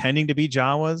around pretending to be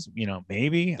Jawas.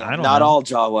 Maybe. I don't know. Not all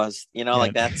Jawas.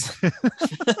 Like that's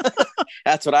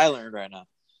that's what I learned right now.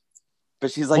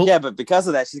 But she's like, but because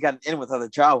of that, she's gotten in with other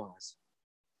Jawas.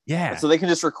 Yeah. So they can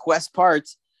just request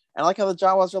parts. And I like how the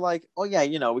Jawas are like, oh yeah,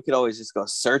 we could always just go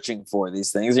searching for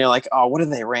these things. And you're like, oh, what are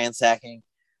they ransacking?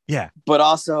 Yeah. But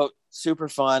also super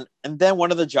fun. And then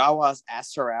one of the Jawas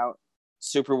asks her out.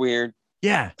 Super weird.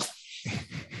 Yeah.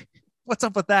 What's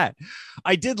up with that?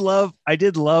 I did love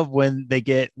when they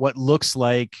get what looks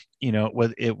like,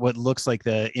 what looks like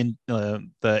the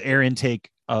air intake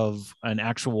of an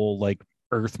actual like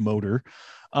Earth motor.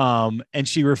 And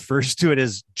she refers to it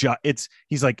as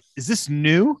he's like, is this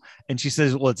new? And she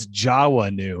says, well, it's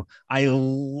Jawa new. I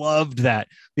loved that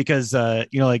because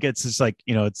it's just like,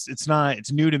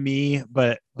 it's new to me,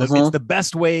 but it's the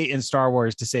best way in Star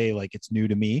Wars to say like it's new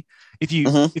to me. If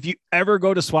you ever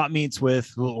go to swap meets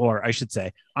or I should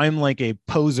say, I'm like a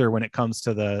poser when it comes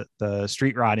to the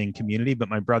street rodding community, but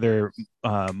my brother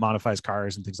modifies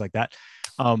cars and things like that.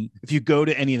 If you go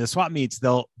to any of the swap meets,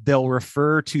 they'll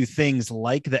refer to things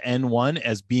like the N1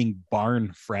 as being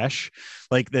barn fresh,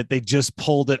 like that they just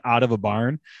pulled it out of a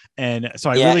barn. And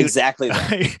so exactly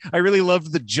I really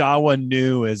loved the Jawa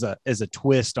new as a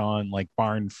twist on like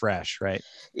barn fresh, right?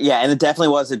 Yeah, and it definitely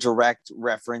was a direct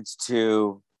reference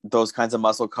to those kinds of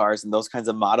muscle cars and those kinds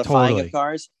of modifying of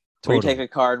cars. Where you take a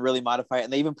car and really modify it,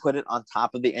 and they even put it on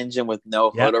top of the engine with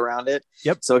no hood around it.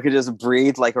 Yep. So it could just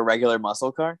breathe like a regular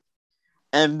muscle car.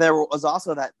 And there was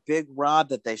also that big rod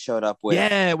that they showed up with.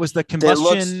 Yeah, it was the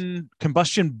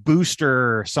combustion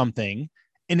booster or something.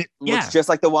 And it looks just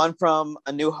like the one from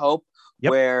A New Hope,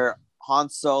 where Han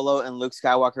Solo and Luke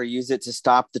Skywalker use it to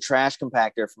stop the trash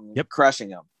compactor from crushing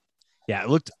them. Yeah,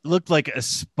 it looked like a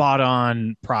spot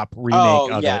on prop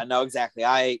remake of it. No, exactly.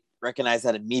 I recognize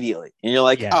that immediately. And you're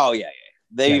like,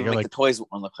 they even make the toys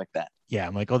one look like that. Yeah,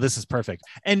 I'm like, oh, this is perfect.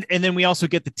 And then we also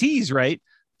get the tease, right?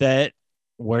 That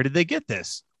where did they get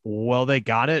this? Well, they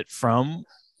got it from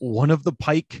one of the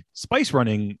Pike spice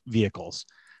running vehicles.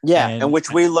 Yeah, and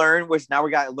which we learned, which now we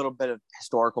got a little bit of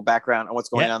historical background on what's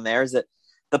going on there, is that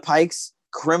the Pike's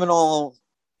criminal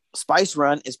spice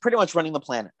run is pretty much running the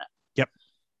planet now. Yep.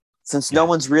 Since no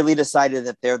one's really decided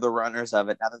that they're the runners of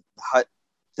it, now that the Hutt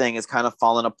thing is kind of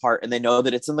fallen apart and they know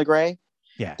that it's in the gray,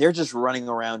 they're just running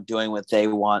around doing what they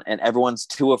want, and everyone's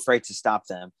too afraid to stop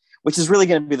them, which is really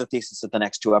going to be the thesis of the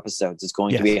next 2 episodes. It's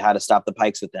going to be how to stop the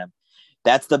Pikes with them.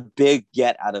 That's the big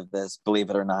get out of this, believe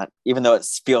it or not, even though it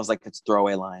feels like it's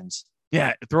throwaway lines.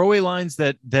 Yeah, throwaway lines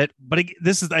that but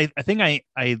this is I think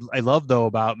I love though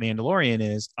about Mandalorian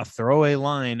is a throwaway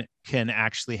line can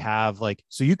actually have like,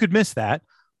 so you could miss that,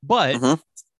 but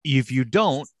if you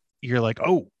don't, you're like,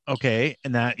 oh, okay,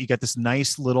 and that you get this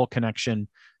nice little connection,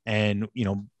 and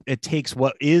it takes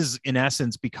what is in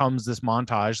essence becomes this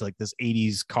montage, like this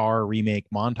 80s car remake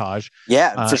montage.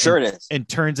 Yeah, for sure it is, and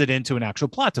turns it into an actual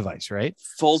plot device, right?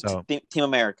 Full Team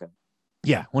America.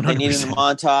 Yeah, 100%. They needed a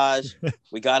montage.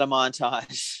 We got a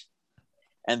montage,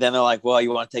 and then they're like, "Well,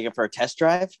 you want to take it for a test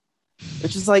drive?"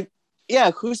 Which is like,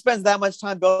 yeah, who spends that much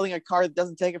time building a car that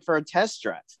doesn't take it for a test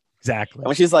drive? Exactly. And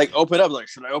when she's like, open up, like,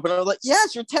 should I open it up? Like,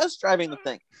 yes, you're test driving the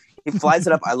thing. He flies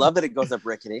it up. I love that it goes up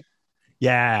rickety.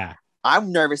 Yeah.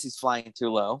 I'm nervous he's flying too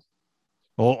low.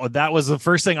 Well, that was the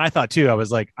first thing I thought too.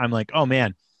 I'm like, oh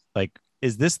man, like,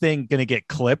 is this thing going to get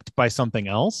clipped by something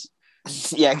else?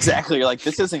 Yeah, exactly. You're like,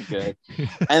 this isn't good.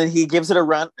 And he gives it a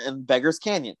run in Beggar's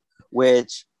Canyon,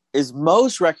 which is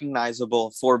most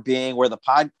recognizable for being where the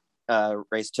pod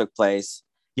race took place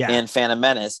in Phantom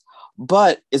Menace,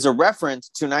 but is a reference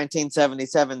to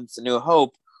 1977's New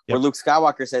Hope, where Luke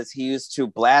Skywalker says he used to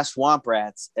blast swamp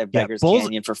rats at Beggar's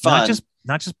Canyon for fun.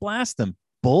 Not just blast them,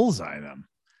 bullseye them.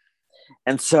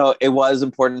 And so it was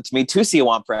important to me to see a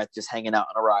womp rat just hanging out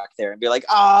on a rock there and be like,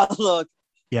 oh, look,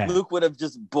 Luke would have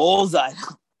just bullseyed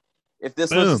him. If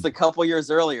this was just a couple years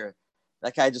earlier,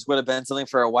 that guy just would have been something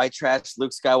for a white trash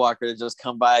Luke Skywalker to just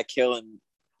come by, kill, and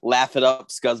laugh it up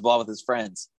scuzzball with his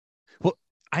friends. Well,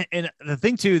 and the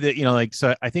thing too that,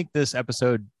 so I think this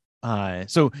episode,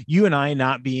 so you and I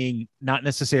not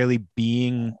necessarily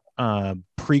being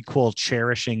prequel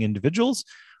cherishing individuals,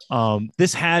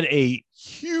 this had a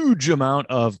huge amount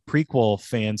of prequel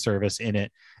fan service in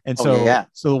it. And so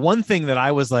the one thing that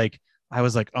I was like,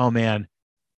 oh man,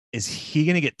 is he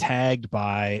going to get tagged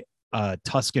by a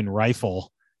Tusken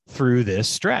rifle through this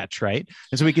stretch, right?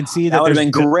 And so we can see that would have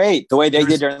been great the way they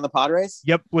did during the pod race.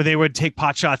 Yep, where they would take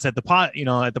pot shots at the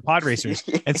pod racers.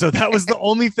 And so that was the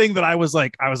only thing that I was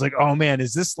like, oh man,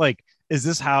 is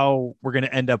this how we're going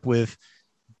to end up with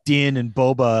Din and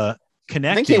Boba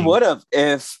connecting? I think he would have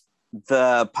if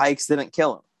the Pikes didn't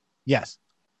kill him. Yes.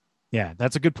 Yeah,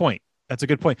 that's a good point.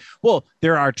 Well,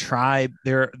 there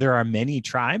are many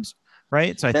tribes,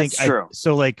 right? So I think true.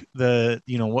 So like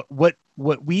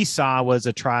what we saw was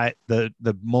a tribe, the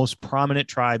most prominent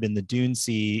tribe in the Dune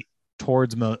Sea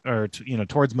towards Mos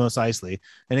Eisley.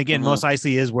 And again, Mos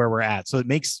Eisley is where we're at. So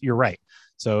you're right.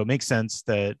 So it makes sense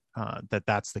that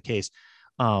that's the case.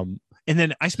 And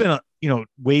then I spent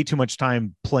way too much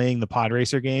time playing the pod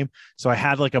racer game. So I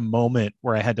had like a moment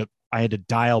where I had to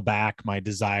dial back my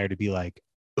desire to be like,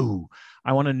 ooh,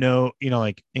 I want to know, and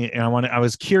I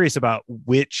was curious about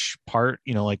which part,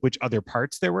 which other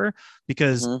parts there were,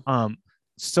 because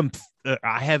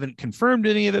I haven't confirmed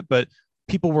any of it, but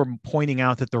people were pointing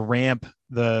out that the ramp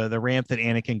that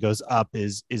Anakin goes up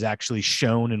is actually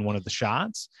shown in one of the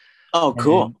shots. Oh,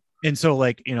 cool. And so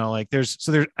I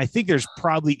think there's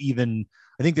probably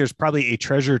a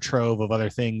treasure trove of other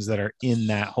things that are in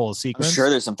that whole sequence. I'm sure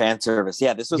there's some fan service.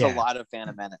 Yeah, this was a lot of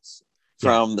Phantom Menace.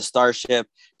 From the starship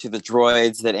to the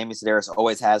droids that Amy Sedaris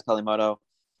always has, Pelimoto,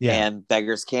 and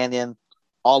Beggar's Canyon.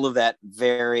 all of that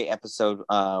very episode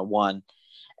 1.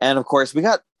 And of course, we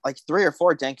got like 3 or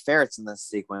 4 dank ferrets in this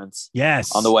sequence.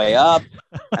 Yes. On the way up.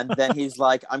 And then he's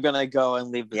like, I'm going to go and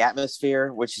leave the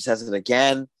atmosphere, which he says it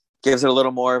again, gives it a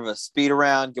little more of a speed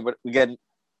around. We get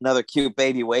another cute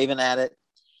baby waving at it.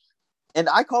 And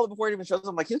I call it before it even shows up.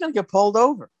 I'm like, he's going to get pulled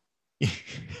over.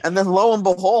 And then lo and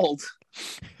behold,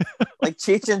 like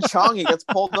Cheech and Chong, he gets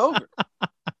pulled over.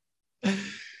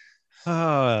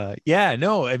 Yeah,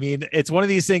 no, I mean, it's one of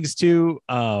these things too.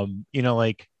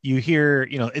 Like you hear,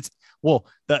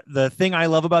 the thing I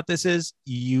love about this is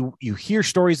you hear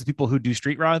stories of people who do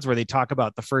street rods where they talk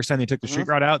about the first time they took the street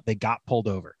rod out, they got pulled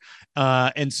over.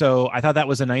 And so I thought that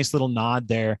was a nice little nod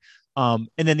there. And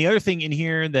then the other thing in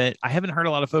here that I haven't heard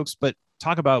a lot of folks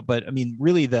talk about, but I mean,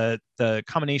 really the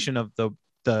combination of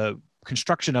the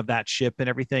construction of that ship and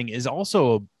everything is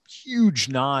also a huge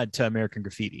nod to American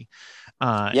Graffiti.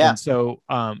 And so,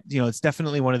 it's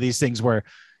definitely one of these things where,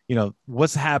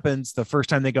 what happens the first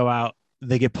time they go out,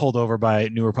 they get pulled over by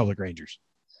New Republic Rangers.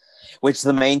 Which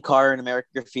the main car in American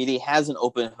Graffiti has an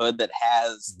open hood that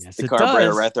has the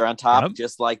carburetor right there on top,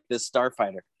 just like this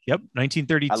Starfighter. Yep,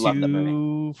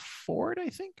 1932 Ford, I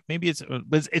think. Maybe it's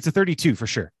a 32 for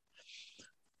sure.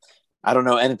 I don't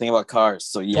know anything about cars,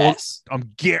 so yes.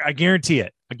 I guarantee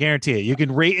it. I guarantee it. You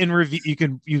can rate and review.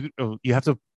 You have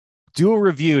to do a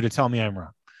review to tell me I'm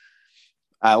wrong.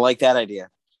 I like that idea.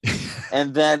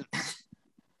 And then,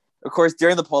 of course,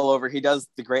 during the pullover, he does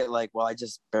the great, I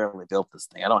just barely built this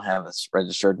thing. I don't have this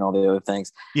registered and all the other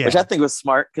things, which I think was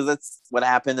smart because that's what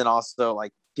happened. And also,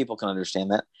 people can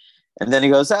understand that. And then he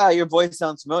goes, your voice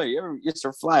sounds familiar. You ever used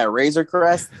to fly a Razor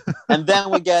Crest? And then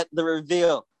we get the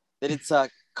reveal that it's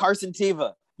Carson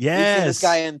Teva. Yes. We've seen this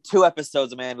guy in 2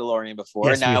 episodes of Mandalorian before.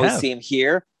 Yes, now we see him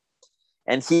here.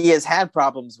 And he has had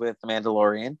problems with the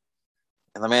Mandalorian.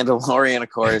 And the Mandalorian, of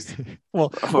course.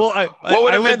 what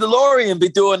would a Mandalorian be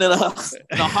doing in a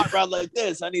hot rod like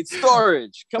this? I need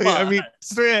storage. Come on. I mean,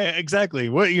 exactly.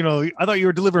 What I thought you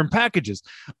were delivering packages.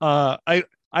 I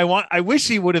wish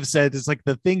he would have said it's like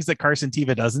the things that Carson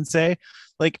Teva doesn't say.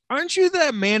 Like, aren't you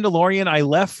that Mandalorian I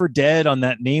left for dead on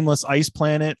that nameless ice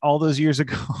planet all those years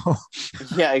ago?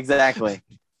 Yeah, exactly.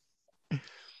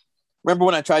 Remember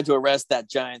when I tried to arrest that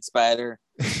giant spider?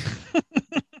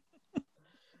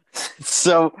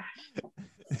 So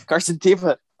Carson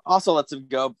Teva also lets him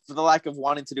go for the lack of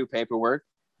wanting to do paperwork.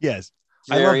 Yes.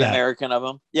 Very American of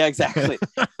him. Yeah, exactly.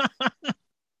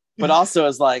 But also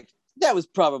is like, that was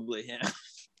probably him.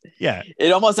 Yeah.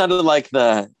 It almost sounded like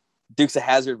the Dukes of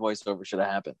Hazzard voiceover should have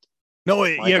happened.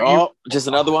 No, just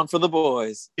another one for the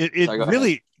boys. It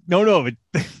really, no.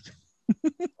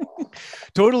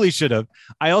 Totally should have.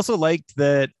 I also liked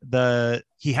that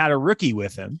he had a rookie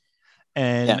with him.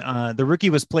 And the rookie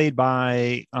was played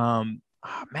by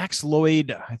Max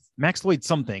Lloyd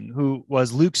something, who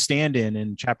was Luke's stand-in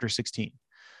in Chapter 16.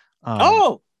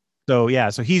 So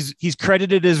he's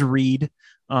credited as Reed,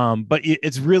 but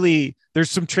it's really, there's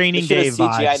some Training Day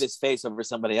vibes. CGI'd his face over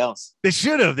somebody else. They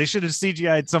should have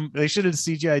CGI'd They should have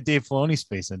CGI'd Dave Filoni's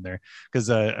face in there because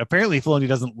apparently Filoni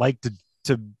doesn't like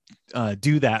to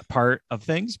do that part of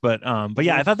things. But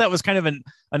yeah, I thought that was kind of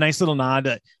a nice little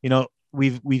nod.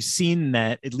 We've seen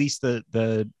that at least in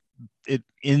the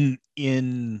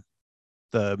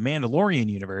Mandalorian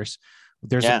universe,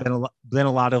 there's been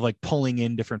a lot of like pulling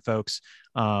in different folks.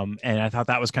 And I thought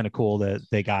that was kind of cool that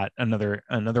they got another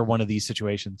one of these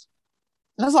situations.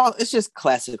 That's all. It's just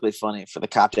classically funny for the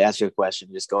cop to ask you a question,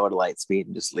 just go at light speed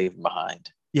and just leave him behind.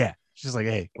 Yeah. It's just like,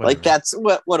 hey, whatever. Like that's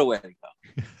what a way to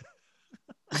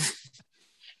go.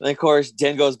 And of course,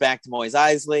 Jen goes back to Mos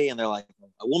Eisley and they're like,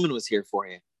 a woman was here for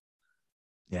you.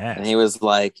 Yeah. And he was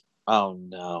like, oh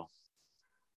no.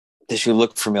 Does she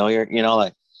look familiar?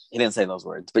 Like he didn't say those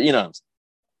words, but you know what I'm saying.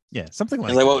 Yeah, something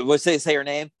like that. Like, what say her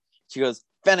name? She goes,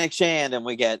 Fennec Shand, and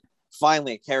we get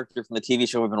finally a character from the TV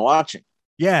show we've been watching.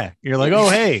 Yeah. You're like, oh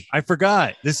hey, I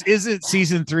forgot. This isn't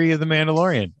season 3 of The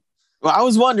Mandalorian. Well, I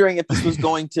was wondering if this was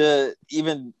going to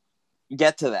even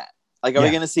get to that. Like, are we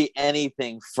going to see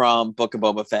anything from Book of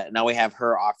Boba Fett? Now we have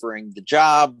her offering the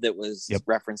job that was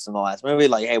referenced in the last movie.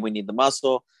 Like, hey, we need the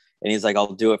muscle. And he's like,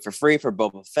 I'll do it for free for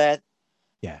Boba Fett.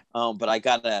 Yeah. But I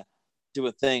got to do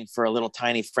a thing for a little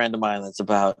tiny friend of mine that's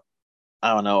about,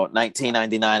 I don't know,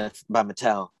 $19.99 by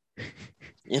Mattel.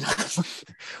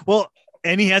 Well,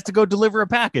 and he has to go deliver a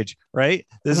package, right?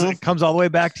 This comes all the way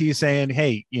back to you saying,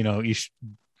 hey,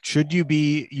 should you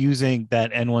be using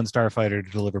that N1 Starfighter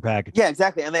to deliver packages? Yeah,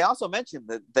 exactly. And they also mentioned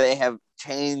that they have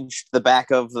changed the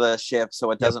back of the ship so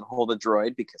it doesn't hold a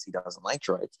droid because he doesn't like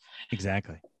droids.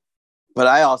 Exactly. But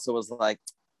I also was like,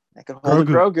 That could hold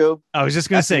a Grogu. I was just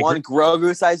gonna say one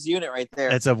Grogu-sized unit right there.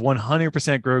 That's a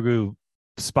 100% Grogu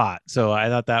spot. So I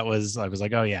thought I was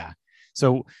like, oh yeah.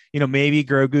 So maybe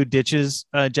Grogu ditches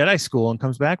Jedi school and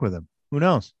comes back with him. Who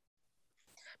knows?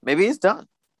 Maybe he's done.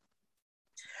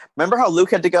 Remember how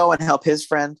Luke had to go and help his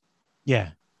friend?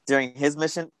 Yeah. During his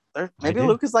mission, maybe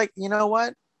Luke is like, you know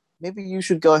what? Maybe you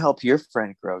should go help your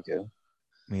friend Grogu.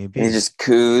 Maybe. And he just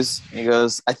coos. He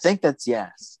goes, I think that's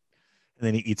yes. And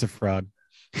then he eats a frog.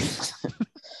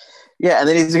 Yeah, and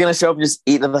then he's gonna show up and just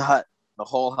eat the hut, the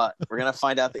whole hut. We're gonna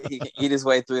find out that he can eat his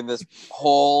way through this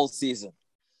whole season.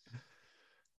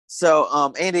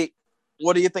 So, Andy,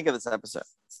 what do you think of this episode?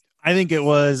 I think it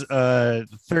was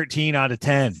 13 out of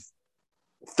 10.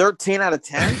 13 out of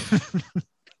 10?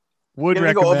 Would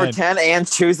You're gonna go over 10 and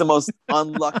choose the most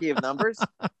unlucky of numbers?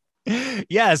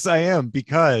 Yes, I am,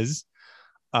 because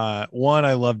one,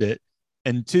 I loved it,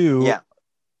 and two,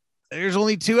 there's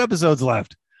only 2 episodes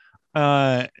left.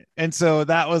 And so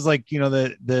that was like,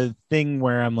 the thing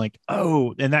where I'm like,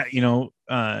 oh, and that,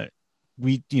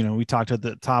 we talked at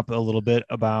the top a little bit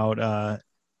about,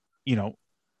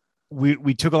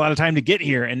 we took a lot of time to get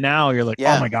here, and now you're like,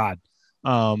 oh my God.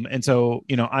 And so,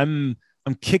 I'm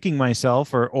kicking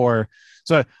myself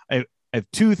so I have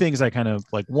 2 things I kind of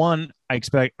like. One, I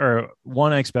expect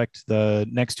the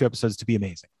next 2 episodes to be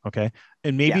amazing. Okay.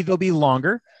 And maybe they'll be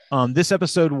longer. This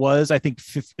episode was, I think,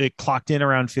 it clocked in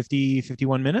around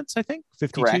 51 minutes, I think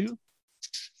 52. Correct.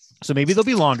 So maybe they'll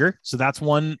be longer. So that's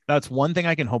one thing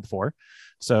I can hope for.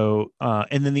 So,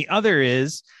 and then the other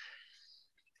is,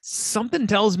 something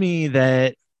tells me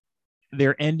that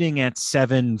they're ending at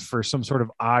 7 for some sort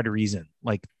of odd reason.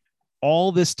 Like,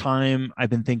 all this time I've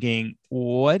been thinking,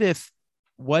 what if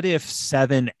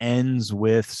 7 ends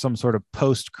with some sort of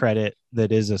post credit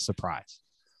that is a surprise?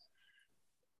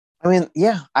 I mean,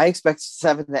 yeah, I expect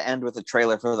 7 to end with a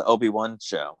trailer for the Obi-Wan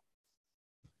show.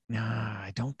 Nah,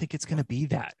 I don't think it's going to be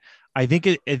that. I think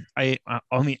I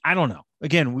mean, I don't know.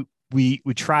 Again, we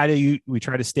try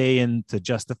to stay into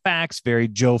just the facts, very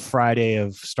Joe Friday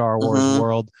of Star Wars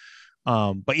world.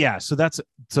 But yeah,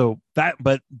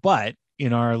 but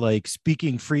in our like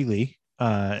speaking freely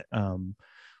part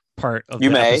of the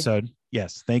episode.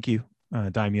 Yes, thank you,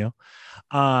 Daimyo.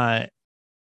 So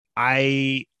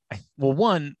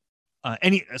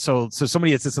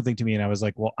somebody had said something to me, and I was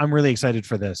like, well, I'm really excited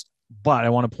for this, but I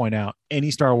want to point out, any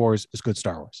Star Wars is good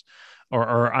Star Wars,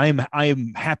 or I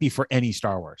am happy for any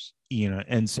Star Wars,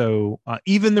 and so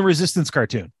even the Resistance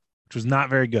cartoon, which was not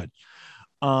very good.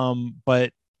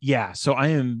 But yeah, so I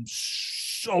am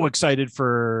so excited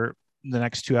for the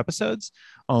next 2 episodes.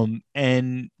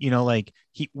 And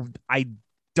I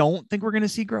don't think we're going to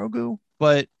see Grogu,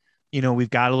 but we've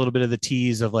got a little bit of the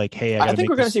tease of like, hey, I think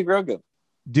we're going to see Grogu.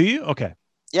 Do you? Okay.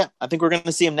 Yeah, I think we're going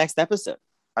to see him next episode.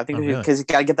 I think because you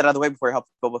got to get that out of the way before he helps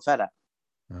Boba Fett out.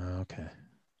 Okay.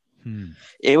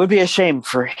 It would be a shame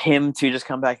for him to just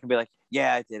come back and be like,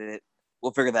 yeah, I did it.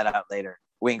 We'll figure that out later.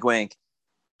 Wink, wink.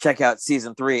 Check out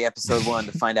season 3, episode 1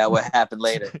 to find out what happened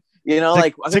later.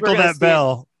 Like tickle that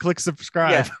bell, click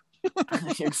subscribe. Yeah.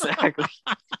 Exactly.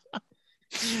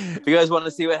 If you guys want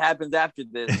to see what happens after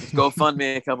this, just go fund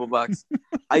me a couple bucks.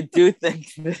 I do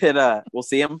think that we'll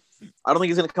see him. I don't think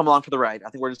he's going to come along for the ride.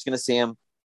 I think we're just going to see him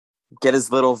get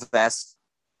his little vest,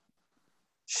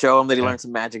 show him that he learned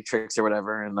some magic tricks or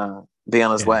whatever, and be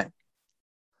on his way.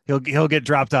 He'll get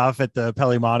dropped off at the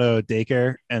Pelimado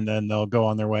daycare, and then they'll go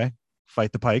on their way,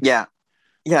 fight the Pikes. Yeah.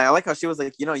 I like how she was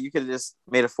like, you could have just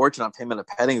made a fortune off him in a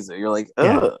petting zoo. You're like,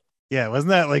 ugh. Yeah, wasn't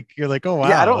that like, you're like, oh wow.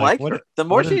 Yeah, I don't like her. The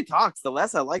more she talks, the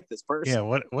less I like this person. Yeah,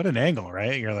 what an angle,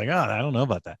 right? You're like, oh, I don't know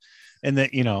about that. And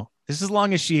that, just as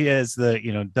long as she has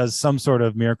does some sort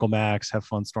of Miracle Max, have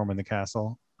fun storming the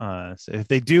castle. So if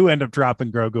they do end up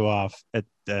dropping Grogu off at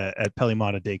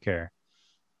Pelimata daycare,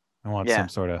 I want some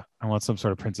sort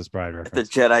of Princess Bride reference.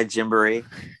 The Jedi Jamboree.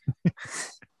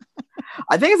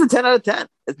 I think it's a 10 out of 10.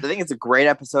 I think it's a great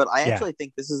episode. I actually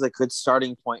think this is a good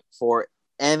starting point for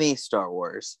any Star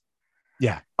Wars.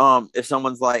 Yeah. If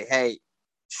someone's like, hey,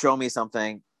 show me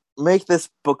something, make this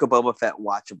Book of Boba Fett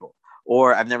watchable.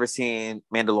 Or I've never seen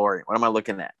Mandalorian. What am I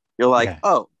looking at? You're like,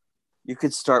 oh, you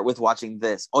could start with watching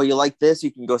this. Oh, you like this?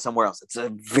 You can go somewhere else. It's a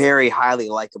very highly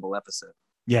likable episode.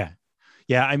 Yeah.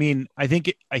 Yeah. I mean, I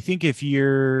think if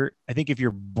you're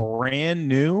brand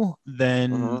new,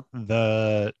 then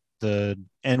the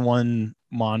N1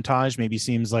 montage maybe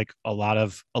seems like a lot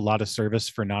of service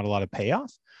for not a lot of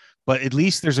payoff. But at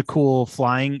least there's a cool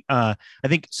flying. I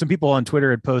think some people on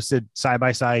Twitter had posted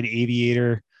side-by-side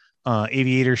aviator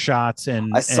shots,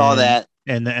 and I saw that,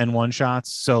 and the N1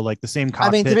 shots. So like the same cockpit.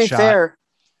 I mean, to be fair,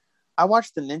 I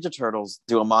watched the Ninja Turtles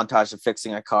do a montage of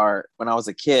fixing a car when I was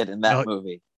a kid in that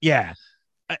movie. Yeah.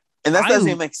 And that doesn't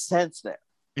even make sense there.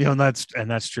 You know, that's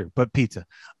true. But pizza.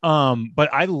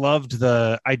 But I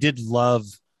did love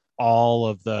all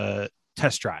of the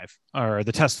test drive or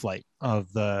the test flight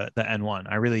of the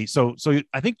N1. I really so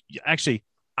I think actually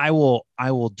I will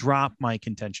drop my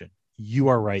contention. You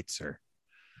are right, sir.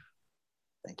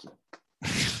 Thank you.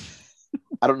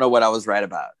 I don't know what I was right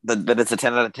about. That it's a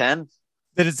 10 out of 10?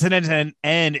 That it's 10 out of 10,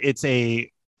 and it's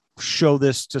a show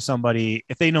this to somebody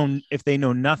if they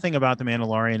know nothing about the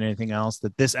Mandalorian and anything else,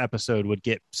 that this episode would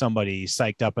get somebody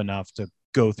psyched up enough to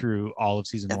go through all of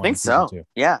season 1. I think so. 2.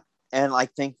 Yeah. And I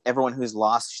think everyone who's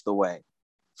lost the way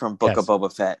from Book of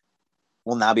Boba Fett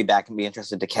will now be back and be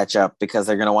interested to catch up because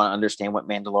they're going to want to understand what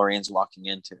Mandalorian's walking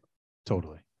into.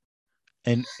 Totally.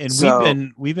 And so,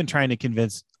 we've been trying to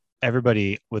convince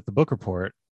everybody with the book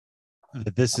report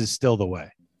that this is still the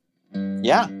way.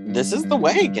 Yeah, this is the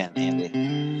way again,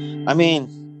 Andy. I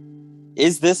mean,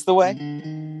 is this the way?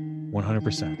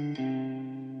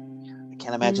 100%. I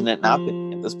can't imagine it not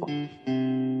being at this point.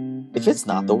 If it's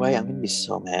not the way, I'm going to be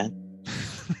so mad.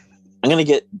 I'm going to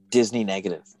get Disney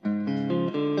negative.